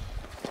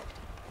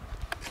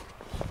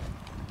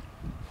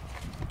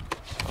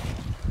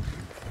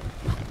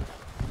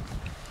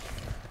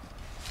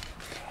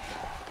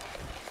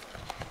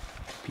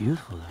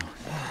 Beautiful though.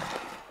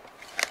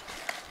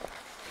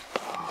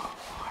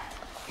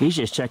 He's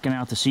just checking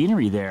out the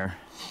scenery there.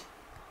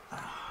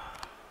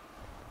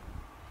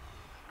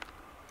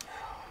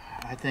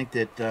 I think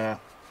that,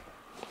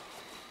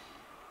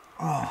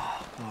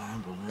 oh, boy,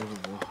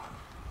 unbelievable.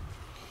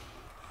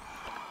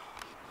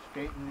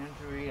 Skating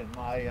injury and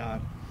my,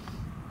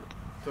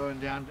 throwing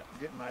down,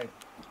 getting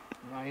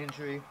my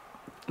injury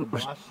in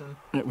Boston.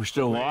 We're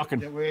still walking.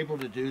 That we're able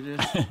to do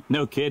this.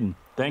 No kidding.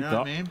 Thank God.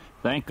 What I mean?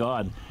 Thank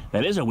God.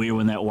 That is a weird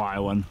one, that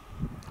wild one.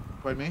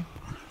 Pardon me?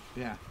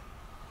 Yeah.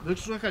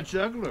 Looks like a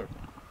juggler.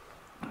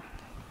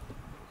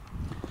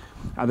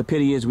 The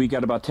pity is we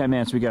got about 10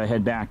 minutes. We got to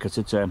head back because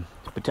it's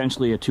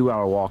potentially a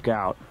 2-hour walk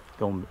out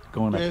going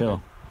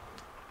uphill.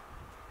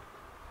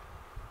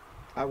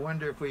 I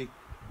wonder if we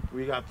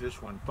got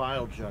this one,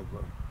 file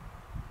juggler.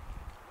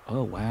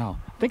 Oh wow!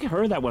 I think I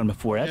heard that one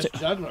before. That's a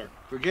juggler.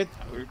 Forget,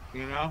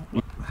 you know.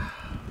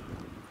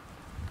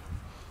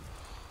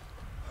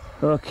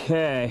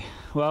 Okay.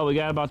 Well, we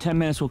got about 10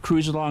 minutes. We'll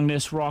cruise along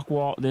this rock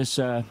wall, this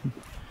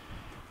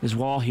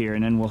wall here,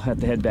 and then we'll have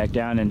to head back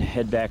down and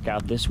head back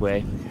out this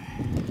way.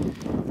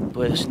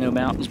 Boy, the snow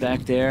mountains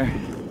back there.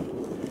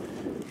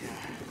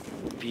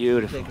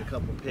 Beautiful. Take a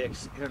couple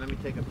pics. Here, let me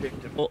take a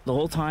picture. Well, the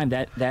whole time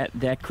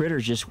that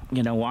critter's just,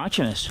 you know,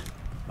 watching us.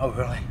 Oh,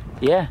 really?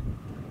 Yeah.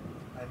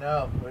 I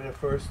know. We're the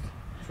first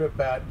trip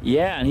out.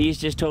 Yeah, and he's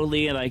just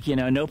totally like, you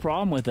know, no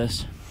problem with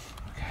us.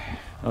 Okay.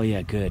 Oh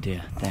yeah, good.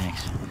 Yeah,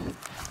 thanks.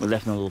 We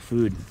left him a little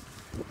food.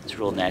 It's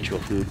real natural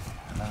food.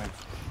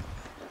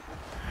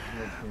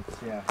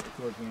 It's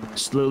organic.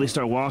 Slowly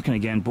start walking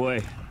again.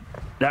 Boy,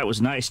 that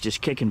was nice.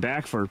 Just kicking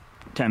back for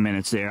 10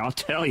 minutes there. I'll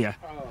tell you.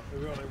 Oh, it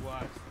really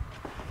was.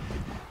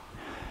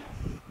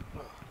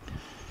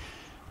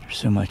 There's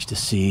so much to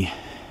see.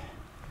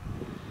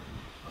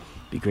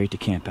 Be great to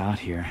camp out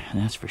here,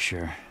 that's for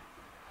sure.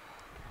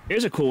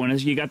 Here's a cool one.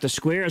 Is you got the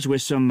squares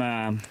with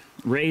some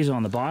rays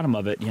on the bottom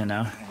of it. You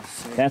know,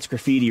 that's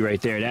graffiti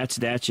right there. That's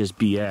just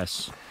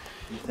BS.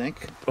 You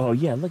think? Oh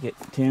yeah, look at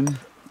Tim,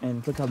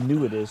 and look how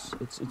new it is.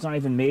 It's not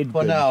even made.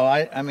 Well, good. no,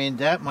 I mean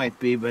that might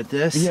be, but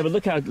this. Yeah, but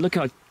look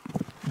how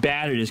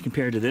bad it is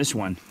compared to this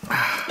one.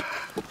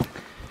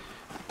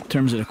 In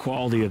terms of the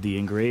quality of the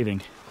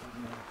engraving.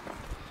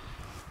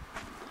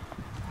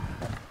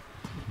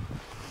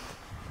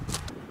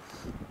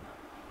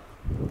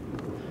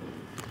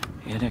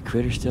 Yeah, that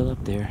critter's still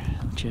up there,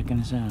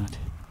 checking us out.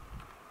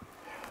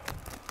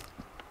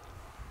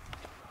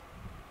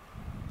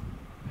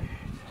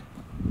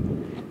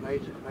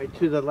 Right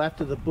to the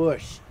left of the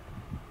bush.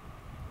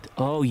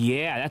 Oh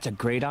yeah, that's a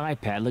great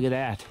iPad. Look at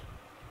that.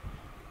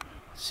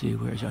 Let's see,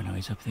 where's, oh no,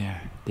 he's up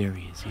there. There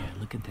he is, yeah,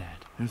 look at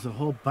that. There's a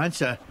whole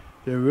bunch of,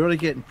 they're really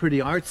getting pretty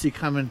artsy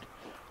coming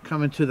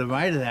to the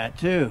right of that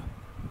too.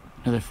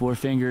 Another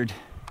four-fingered,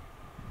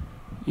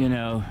 you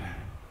know,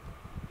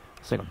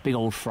 it's like a big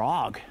old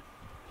frog.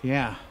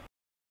 Yeah.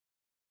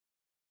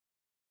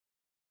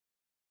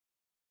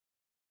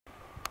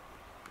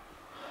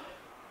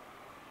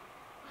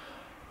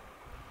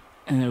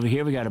 And over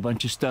here we got a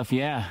bunch of stuff,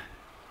 yeah.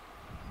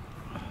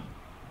 I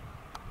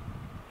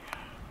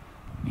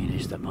mean,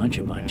 just a bunch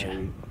of.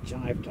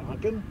 Jive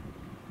talking?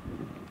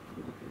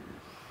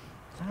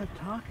 Jive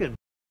talking.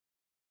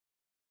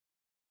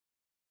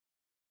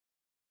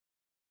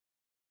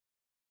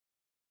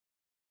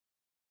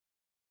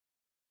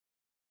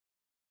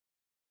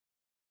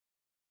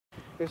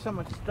 There's so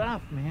much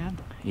stuff, man.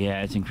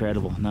 Yeah, it's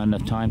incredible. Not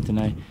enough time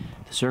tonight.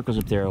 The circles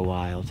up there are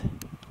wild.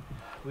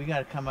 We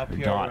gotta come up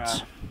here.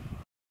 Dots.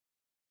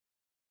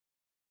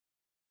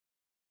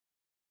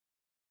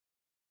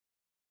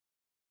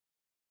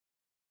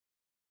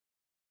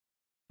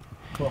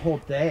 For a whole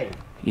day.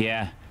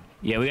 Yeah.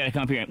 Yeah, we gotta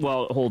come up here.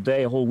 Well, a whole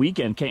day, a whole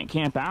weekend. Can't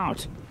camp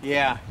out.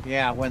 Yeah,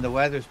 yeah, when the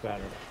weather's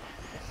better.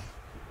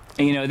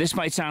 And, you know, this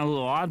might sound a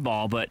little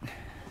oddball, but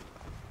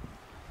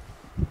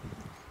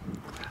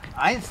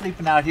I ain't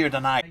sleeping out here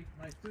tonight.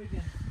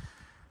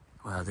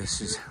 well,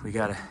 this is, we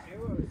gotta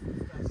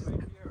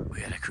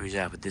cruise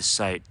out, but this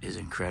site is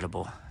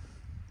incredible.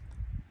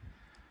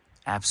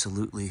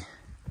 Absolutely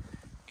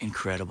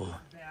incredible.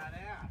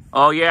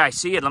 Oh yeah, I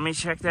see it. Let me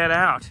check that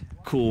out.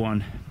 Cool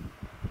one.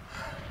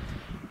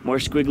 More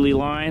squiggly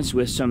lines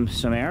with some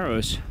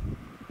arrows.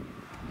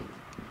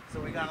 So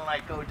we gotta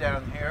like go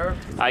down here?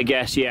 I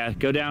guess, yeah.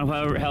 Go down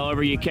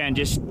however you can.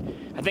 Just,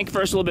 I think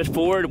first a little bit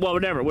forward. Well,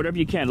 whatever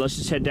you can. Let's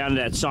just head down to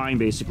that sign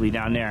basically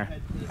down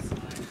there.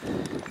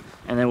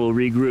 And then we'll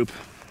regroup.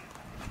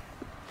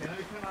 Okay, let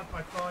me turn off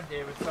my phone,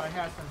 David, so I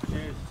have some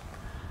juice.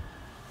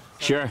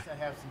 Sure. I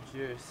have some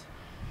juice.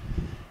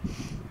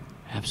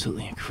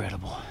 Absolutely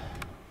incredible.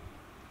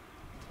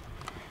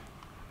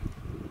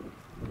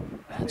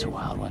 That's a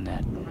wild one,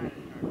 that.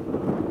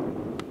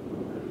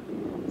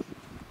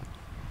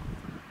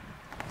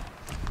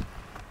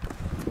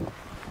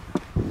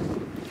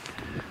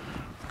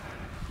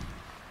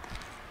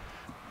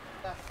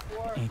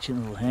 Ancient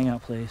little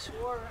hangout place.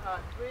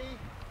 3,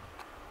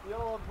 the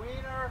old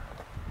wiener.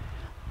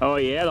 Oh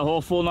yeah, the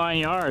whole full 9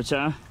 yards,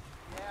 huh?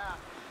 Yeah.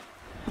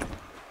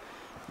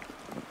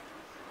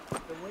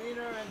 The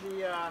wiener and the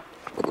yeah,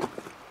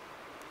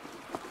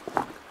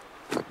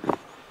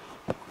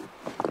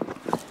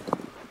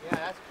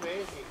 that's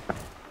crazy.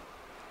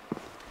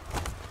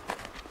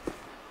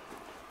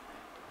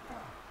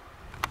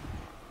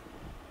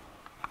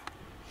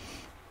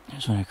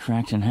 There's one I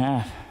cracked in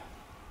half.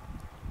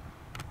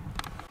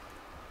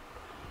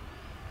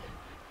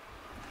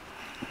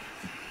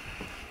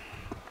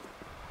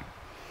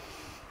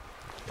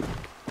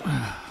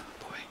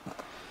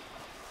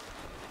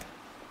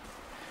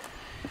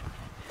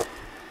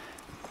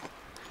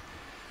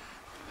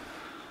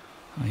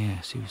 Oh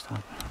yeah, see who's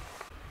talking.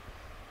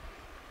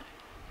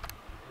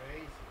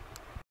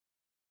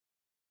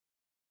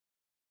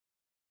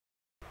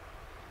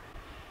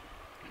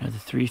 Another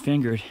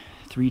three-fingered,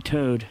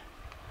 three-toed.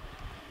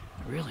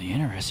 Really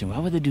interesting. Why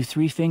would they do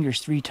 3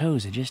 fingers, 3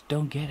 toes? I just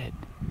don't get it.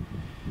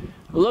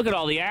 Look at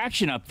all the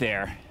action up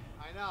there.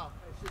 I know.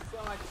 It's just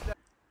so much stuff.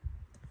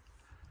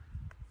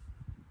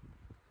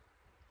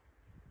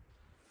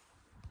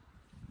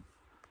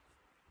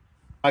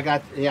 I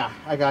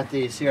got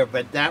these here,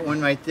 but that one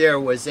right there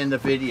was in the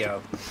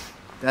video.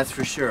 That's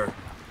for sure.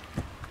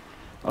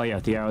 Oh yeah,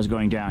 the arrow's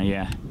going down,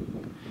 yeah.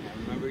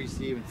 I remember you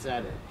even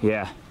said it.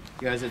 Yeah.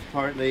 Because it's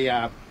partly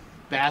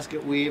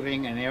basket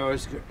weaving and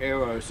arrows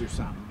or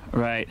something.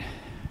 Right.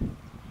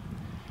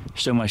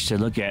 So much to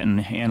look at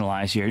and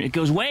analyze here. It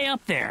goes way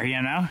up there,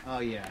 you know? Oh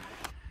yeah.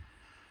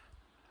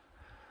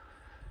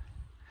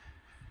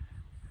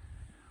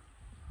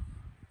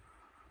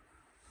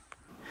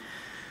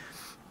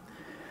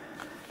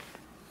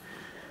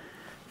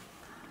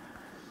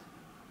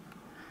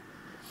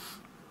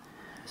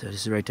 So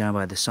this is right down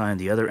by the sign,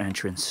 the other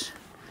entrance.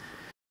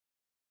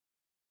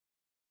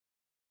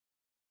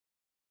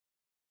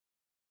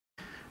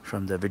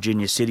 From the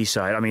Virginia City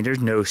side. I mean, there's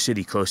no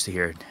city close to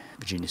here.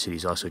 Virginia City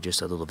is also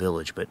just a little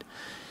village, but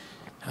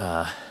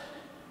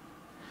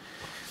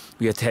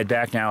we have to head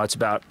back now. It's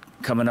about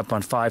coming up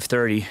on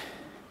 5:30,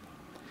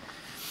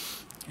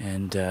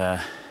 and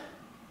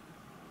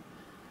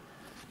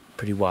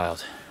pretty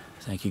wild.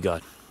 Thank you,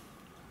 God.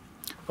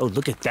 Oh,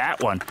 look at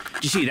that one.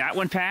 Did you see that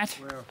one, Pat?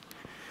 Where?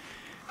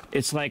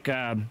 It's like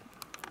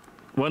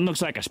one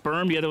looks like a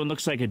sperm, the other one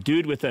looks like a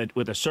dude with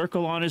a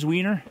circle on his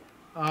wiener.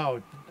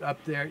 Oh, up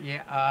there,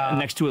 yeah.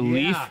 Next to a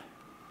leaf.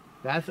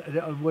 That's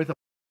with a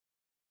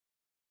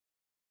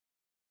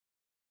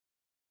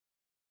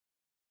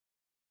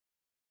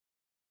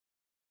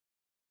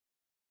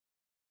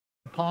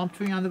palm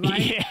tree on the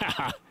right.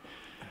 Yeah,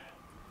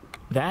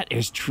 that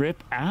is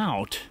trip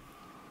out.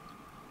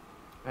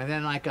 And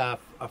then like a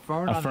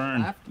fern on the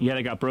left. Yeah,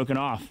 they got broken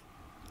off.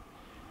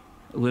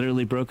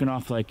 Literally broken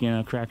off, like, you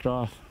know, cracked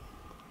off.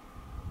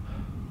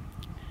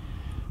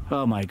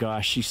 Oh my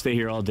gosh, you stay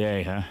here all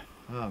day, huh?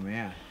 Oh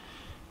man.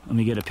 Let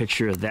me get a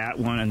picture of that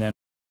one, and then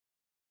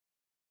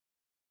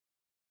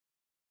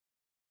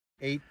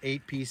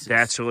eight pieces.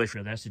 that's really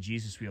for that's the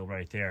Jesus wheel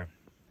right there.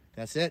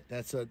 That's it.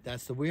 That's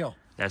the wheel.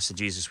 That's the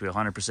Jesus wheel,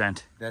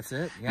 100%. That's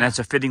it. Yeah. And that's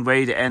a fitting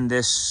way to end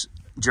this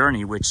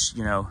journey, which,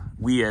 you know,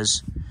 we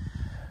as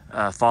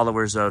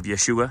followers of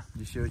Yeshua,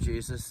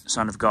 Jesus,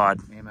 Son of God,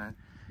 amen.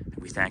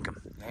 We thank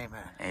him.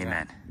 Amen.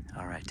 Amen. Yeah.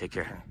 All right, take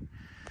care. Okay.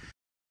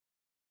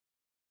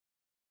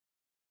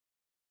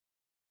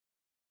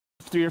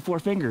 3 or 4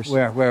 fingers.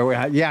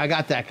 Where? Yeah, I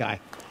got that guy.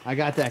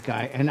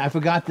 And I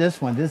forgot this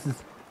one.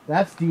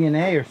 That's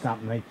DNA or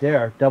something right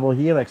there. Double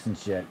helix and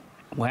shit.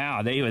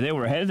 Wow, they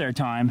were ahead of their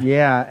time.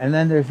 Yeah, and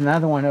then there's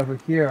another one over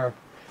here.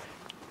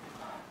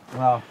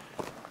 Well,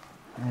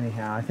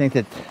 anyhow, I think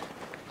that.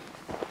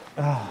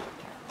 Oh.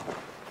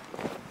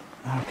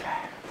 Okay.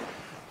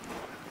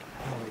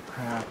 Holy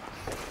crap.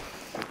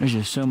 There's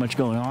just so much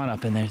going on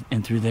up in there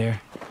and through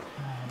there.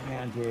 Oh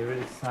man, David,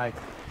 it's like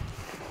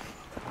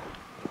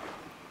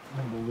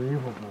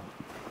unbelievable.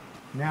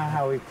 Now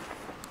how we.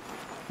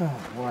 Oh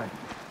boy.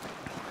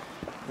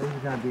 This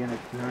is gonna be an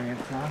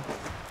experience, huh?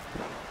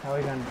 How are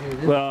we gonna do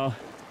this? Well,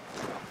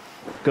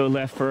 go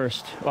left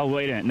first. Oh,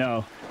 wait a minute,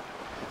 no.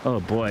 Oh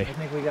boy. I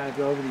think we gotta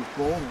go over these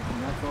boulders,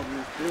 and that's what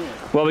we're doing.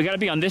 Well, we gotta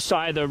be on this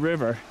side of the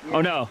river. Yeah.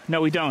 Oh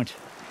no, we don't.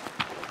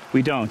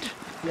 We don't.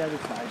 The other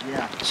side,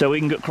 yeah. So we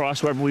can go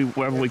cross wherever we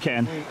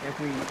can. If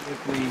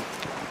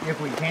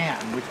we can,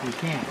 which we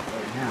can't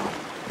right now.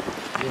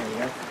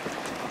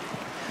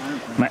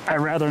 Yeah, I'd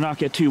rather not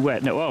get too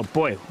wet. No, oh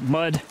boy,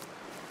 mud.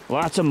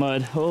 Lots of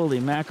mud. Holy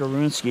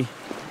macaroonski.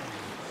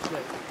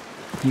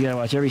 You gotta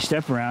watch every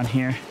step around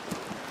here.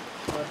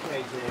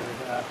 Okay,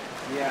 David.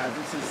 Yeah,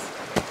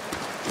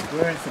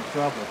 we're in some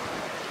trouble.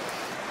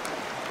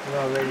 We're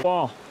already.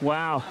 Oh,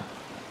 wow.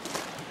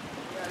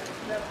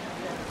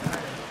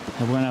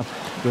 It went up,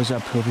 goes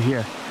up over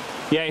here.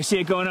 Yeah, you see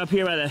it going up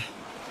here by the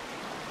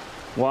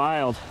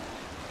wild.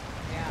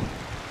 Yeah,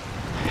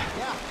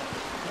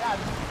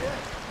 this is good.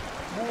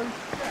 Holy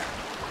shit.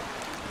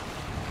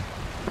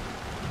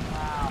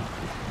 Wow.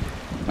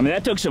 I mean,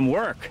 that took some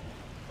work.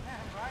 Yeah,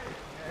 right,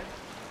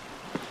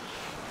 it's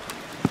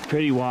good.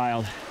 Pretty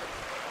wild.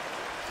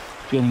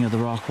 Beginning of the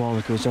rock wall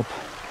that goes up,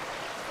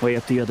 way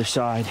up the other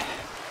side.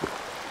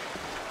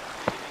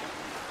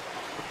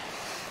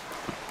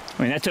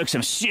 I mean, that took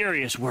some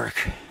serious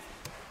work.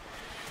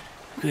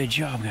 Good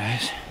job,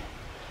 guys.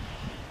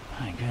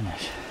 My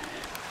goodness.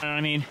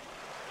 I mean,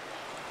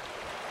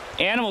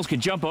 animals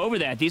could jump over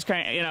that. These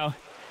kind, you know,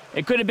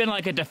 it could have been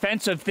like a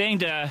defensive thing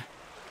to,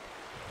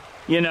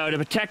 you know, to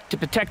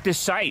protect this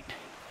site.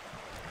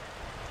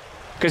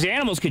 Because the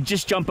animals could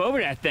just jump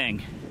over that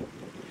thing.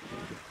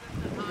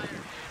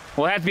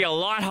 Well, it has to be a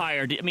lot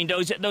higher. I mean,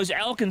 those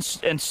elk and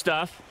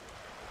stuff.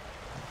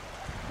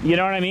 You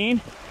know what I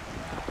mean?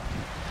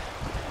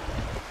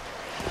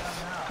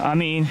 I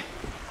mean,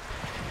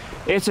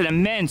 It's an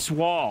immense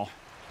wall.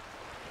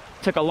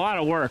 Took a lot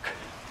of work.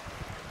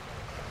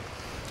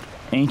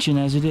 Ancient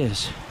as it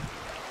is.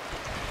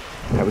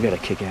 All right, we gotta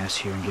kick ass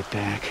here and get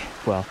back.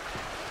 Well,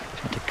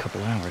 it's gonna take a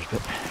couple hours,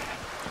 but.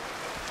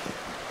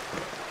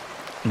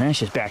 And then it's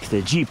just back to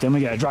the Jeep. Then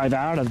we gotta drive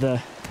out of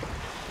the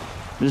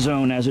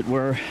zone, as it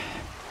were.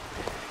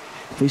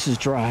 At least it's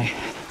dry.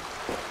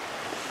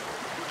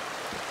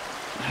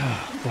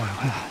 Oh boy,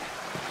 wow.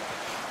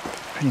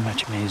 Pretty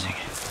much amazing.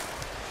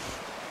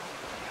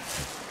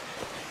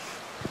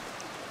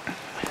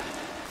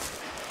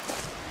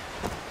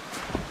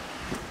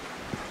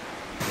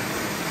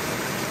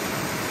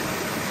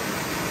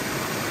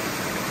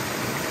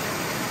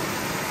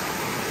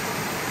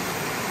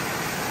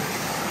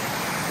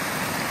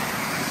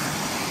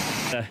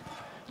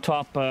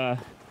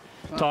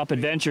 Top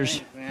adventures.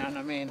 Things, man.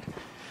 I mean,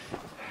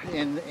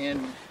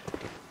 in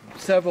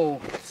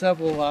several.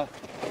 Oh,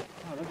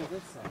 look at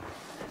this thing.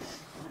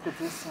 Look at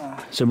this.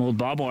 Some old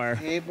barbed wire.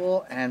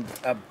 Table and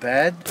a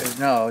bed.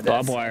 No,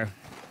 that's Barbed wire.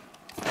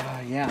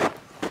 Yeah.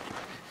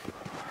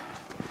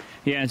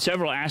 Yeah, in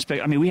several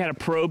aspects. I mean, we had to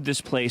probe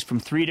this place from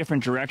 3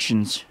 different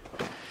directions.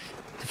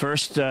 The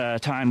first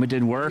time it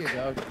didn't work.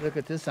 Here you go. Look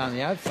at this on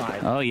the outside.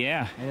 Oh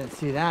yeah. I didn't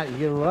see that. You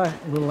get a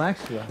little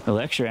extra. A little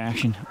extra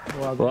action.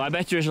 Well, I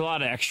bet there's a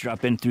lot of extra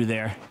up in through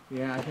there.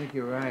 Yeah, I think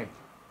you're right.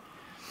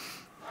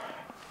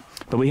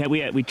 But we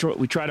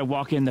tried to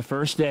walk in the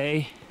first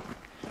day.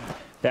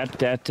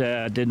 That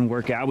didn't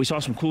work out. We saw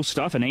some cool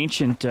stuff, an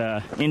ancient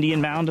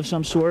Indian mound of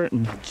some sort,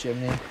 and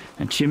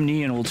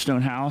chimney, an old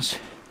stone house.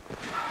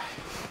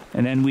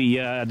 And then we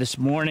this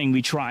morning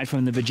we tried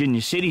from the Virginia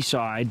City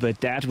side,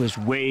 but that was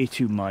way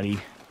too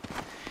muddy.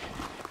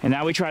 And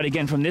now we tried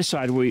again from this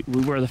side where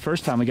we were the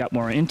first time. We got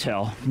more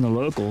intel from the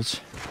locals.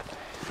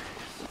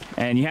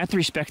 And you have to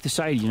respect the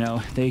site, you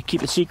know. They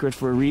keep it secret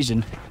for a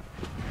reason.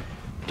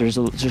 There's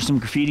some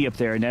graffiti up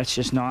there, and that's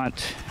just not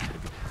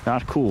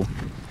cool.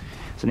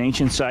 It's an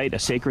ancient site, a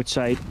sacred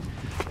site,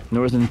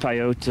 northern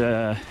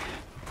Pauite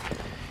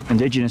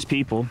indigenous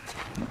people,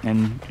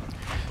 and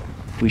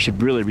we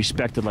should really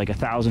respect it like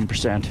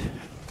 1,000%.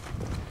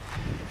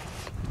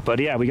 But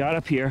yeah, we got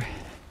up here,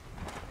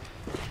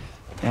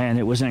 and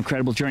it was an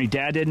incredible journey.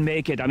 Dad didn't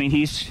make it. I mean,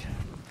 he's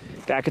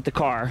back at the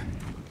car.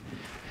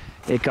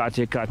 It got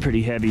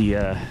pretty heavy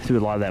through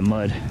a lot of that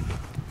mud.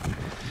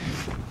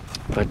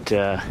 But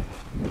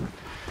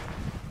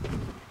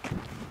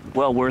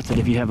well worth it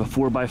if you have a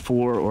 4x4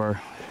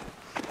 or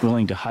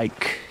willing to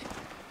hike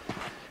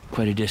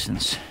quite a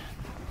distance.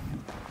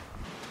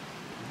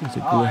 There's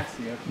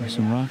there's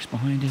some rocks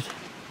behind it.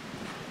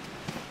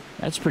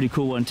 That's a pretty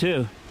cool one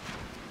too.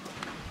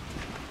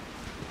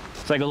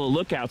 It's like a little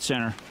lookout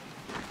center.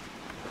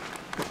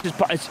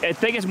 I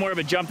think it's more of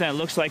a jump than it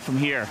looks like from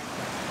here.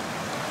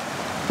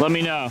 Let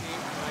me know.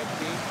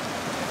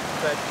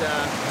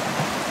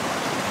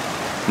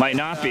 Might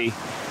not be.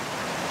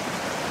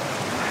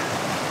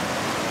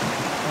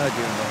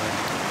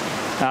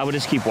 I would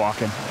just keep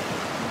walking.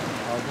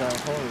 That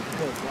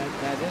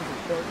is a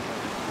short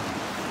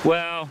one.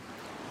 Well,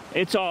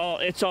 it's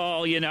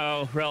all you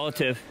know,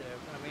 relative.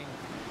 I mean,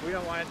 we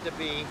don't want it to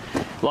be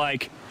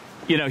like,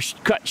 you know,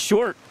 cut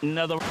short.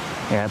 Another.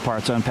 Yeah, that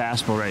part's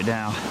unpassable right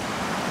now.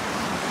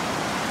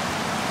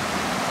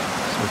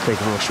 So we'll take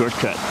a little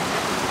shortcut.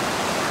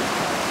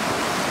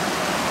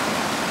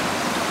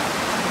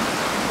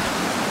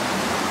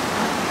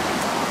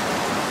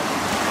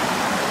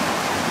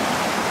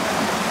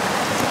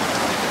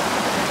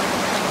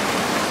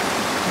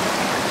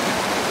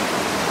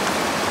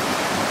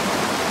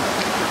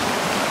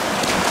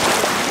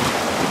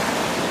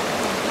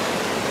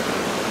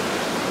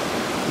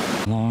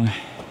 Long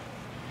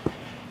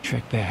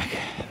trek back.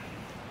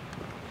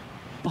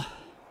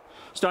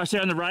 Starts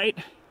there on the right,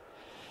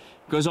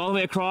 goes all the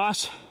way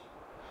across,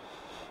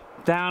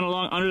 down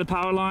along under the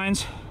power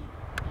lines.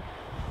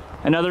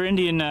 Another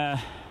Indian,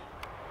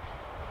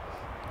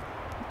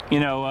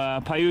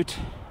 Pauite.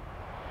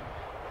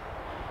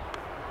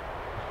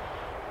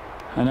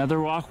 Another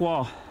rock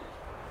wall.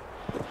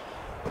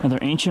 Another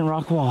ancient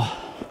rock wall.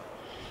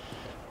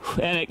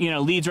 And it,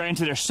 leads right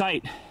into their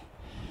site,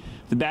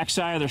 the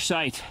backside of their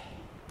site.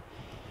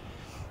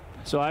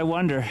 So I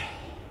wonder,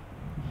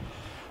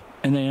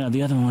 and then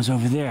the other one was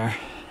over there.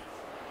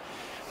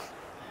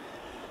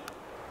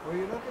 What are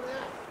you looking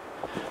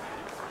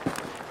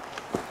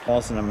at?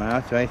 Balls in the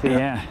mouth, right there?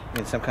 Yeah.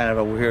 In some kind of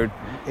a weird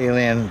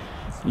alien.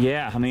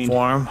 Yeah, I mean,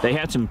 form. They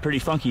had some pretty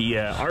funky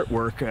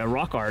artwork,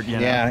 rock art. You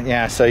know?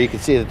 Yeah. So you can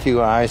see the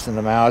 2 eyes in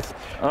the mouth.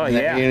 Oh and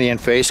yeah. The alien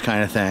face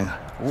kind of thing.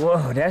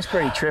 Whoa, that's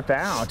pretty trip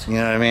out. You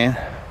know what I mean?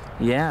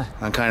 Yeah.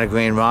 On kind of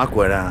green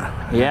rockwood.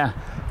 Yeah.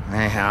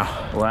 Anyhow.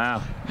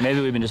 Wow.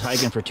 Maybe we've been just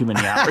hiking for too many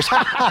hours.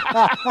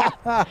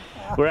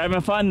 We're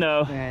having fun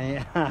though.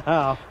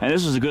 Yeah. And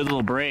this was a good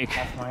little break.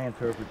 That's my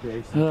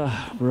interpretation.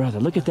 Brother,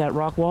 look at that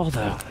rock wall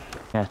though.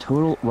 Yeah,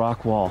 total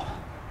rock wall.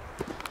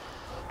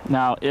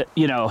 Now,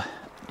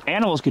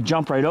 animals could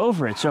jump right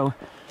over it. So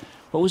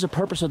what was the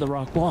purpose of the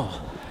rock wall?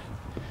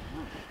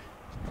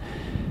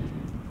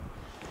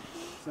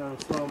 So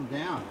slow them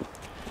down.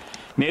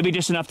 Maybe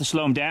just enough to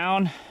slow him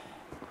down.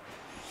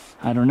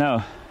 I don't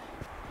know.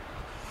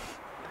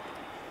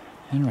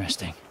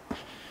 Interesting.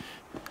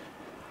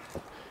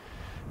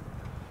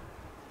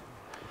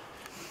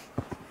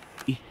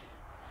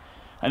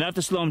 Enough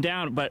to slow them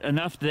down, but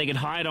enough that they could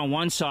hide on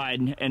one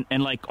side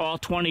and like all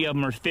 20 of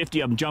them or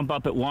 50 of them jump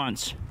up at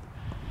once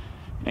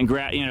and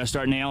grab, you know,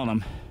 start nailing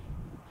them.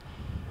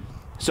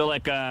 So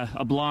like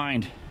a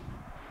blind.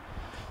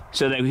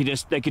 So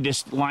they could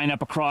just line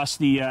up across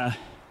the,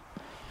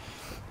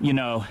 you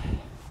know,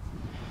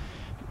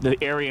 the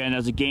area, and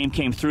as the game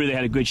came through, they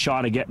had a good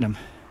shot of getting them.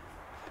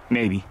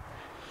 Maybe.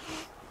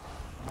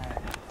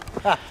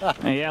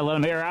 Yeah, let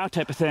them air out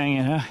type of thing,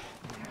 you know.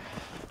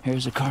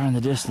 Here's a car in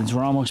the distance.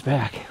 We're almost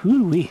back.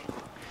 Whoo-wee.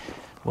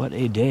 What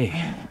a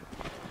day.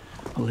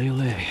 Ole,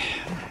 ole.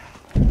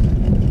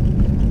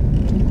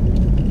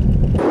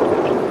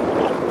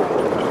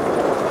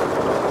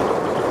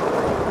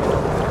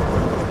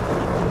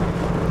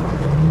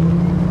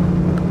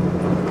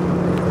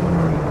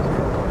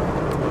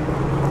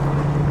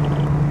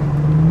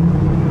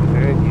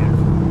 Very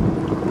beautiful.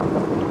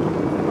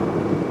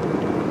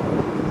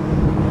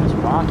 As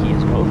rocky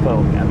as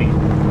mofo. I mean,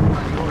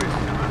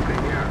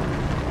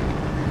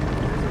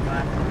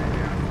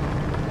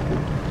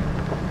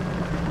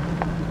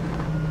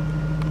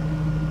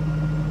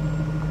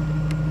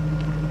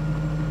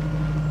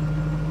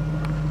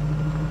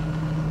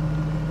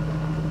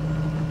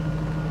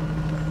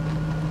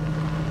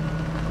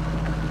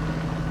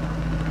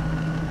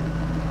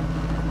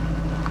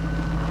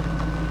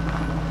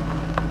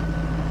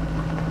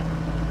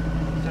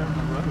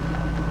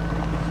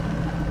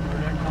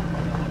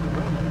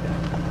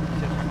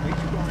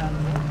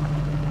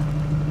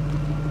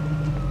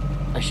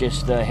 it's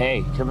just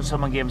hay.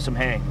 Someone gave him some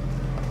hay.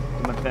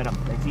 Someone fed him.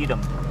 They feed him.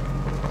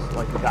 It's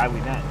like the guy we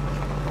met.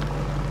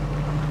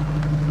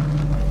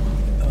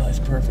 Oh, that's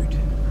perfect.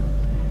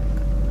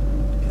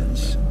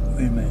 Yes.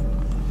 Wait a minute.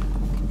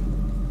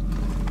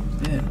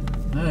 Yeah.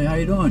 Hi, how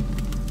you doing?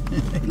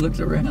 He looks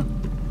around.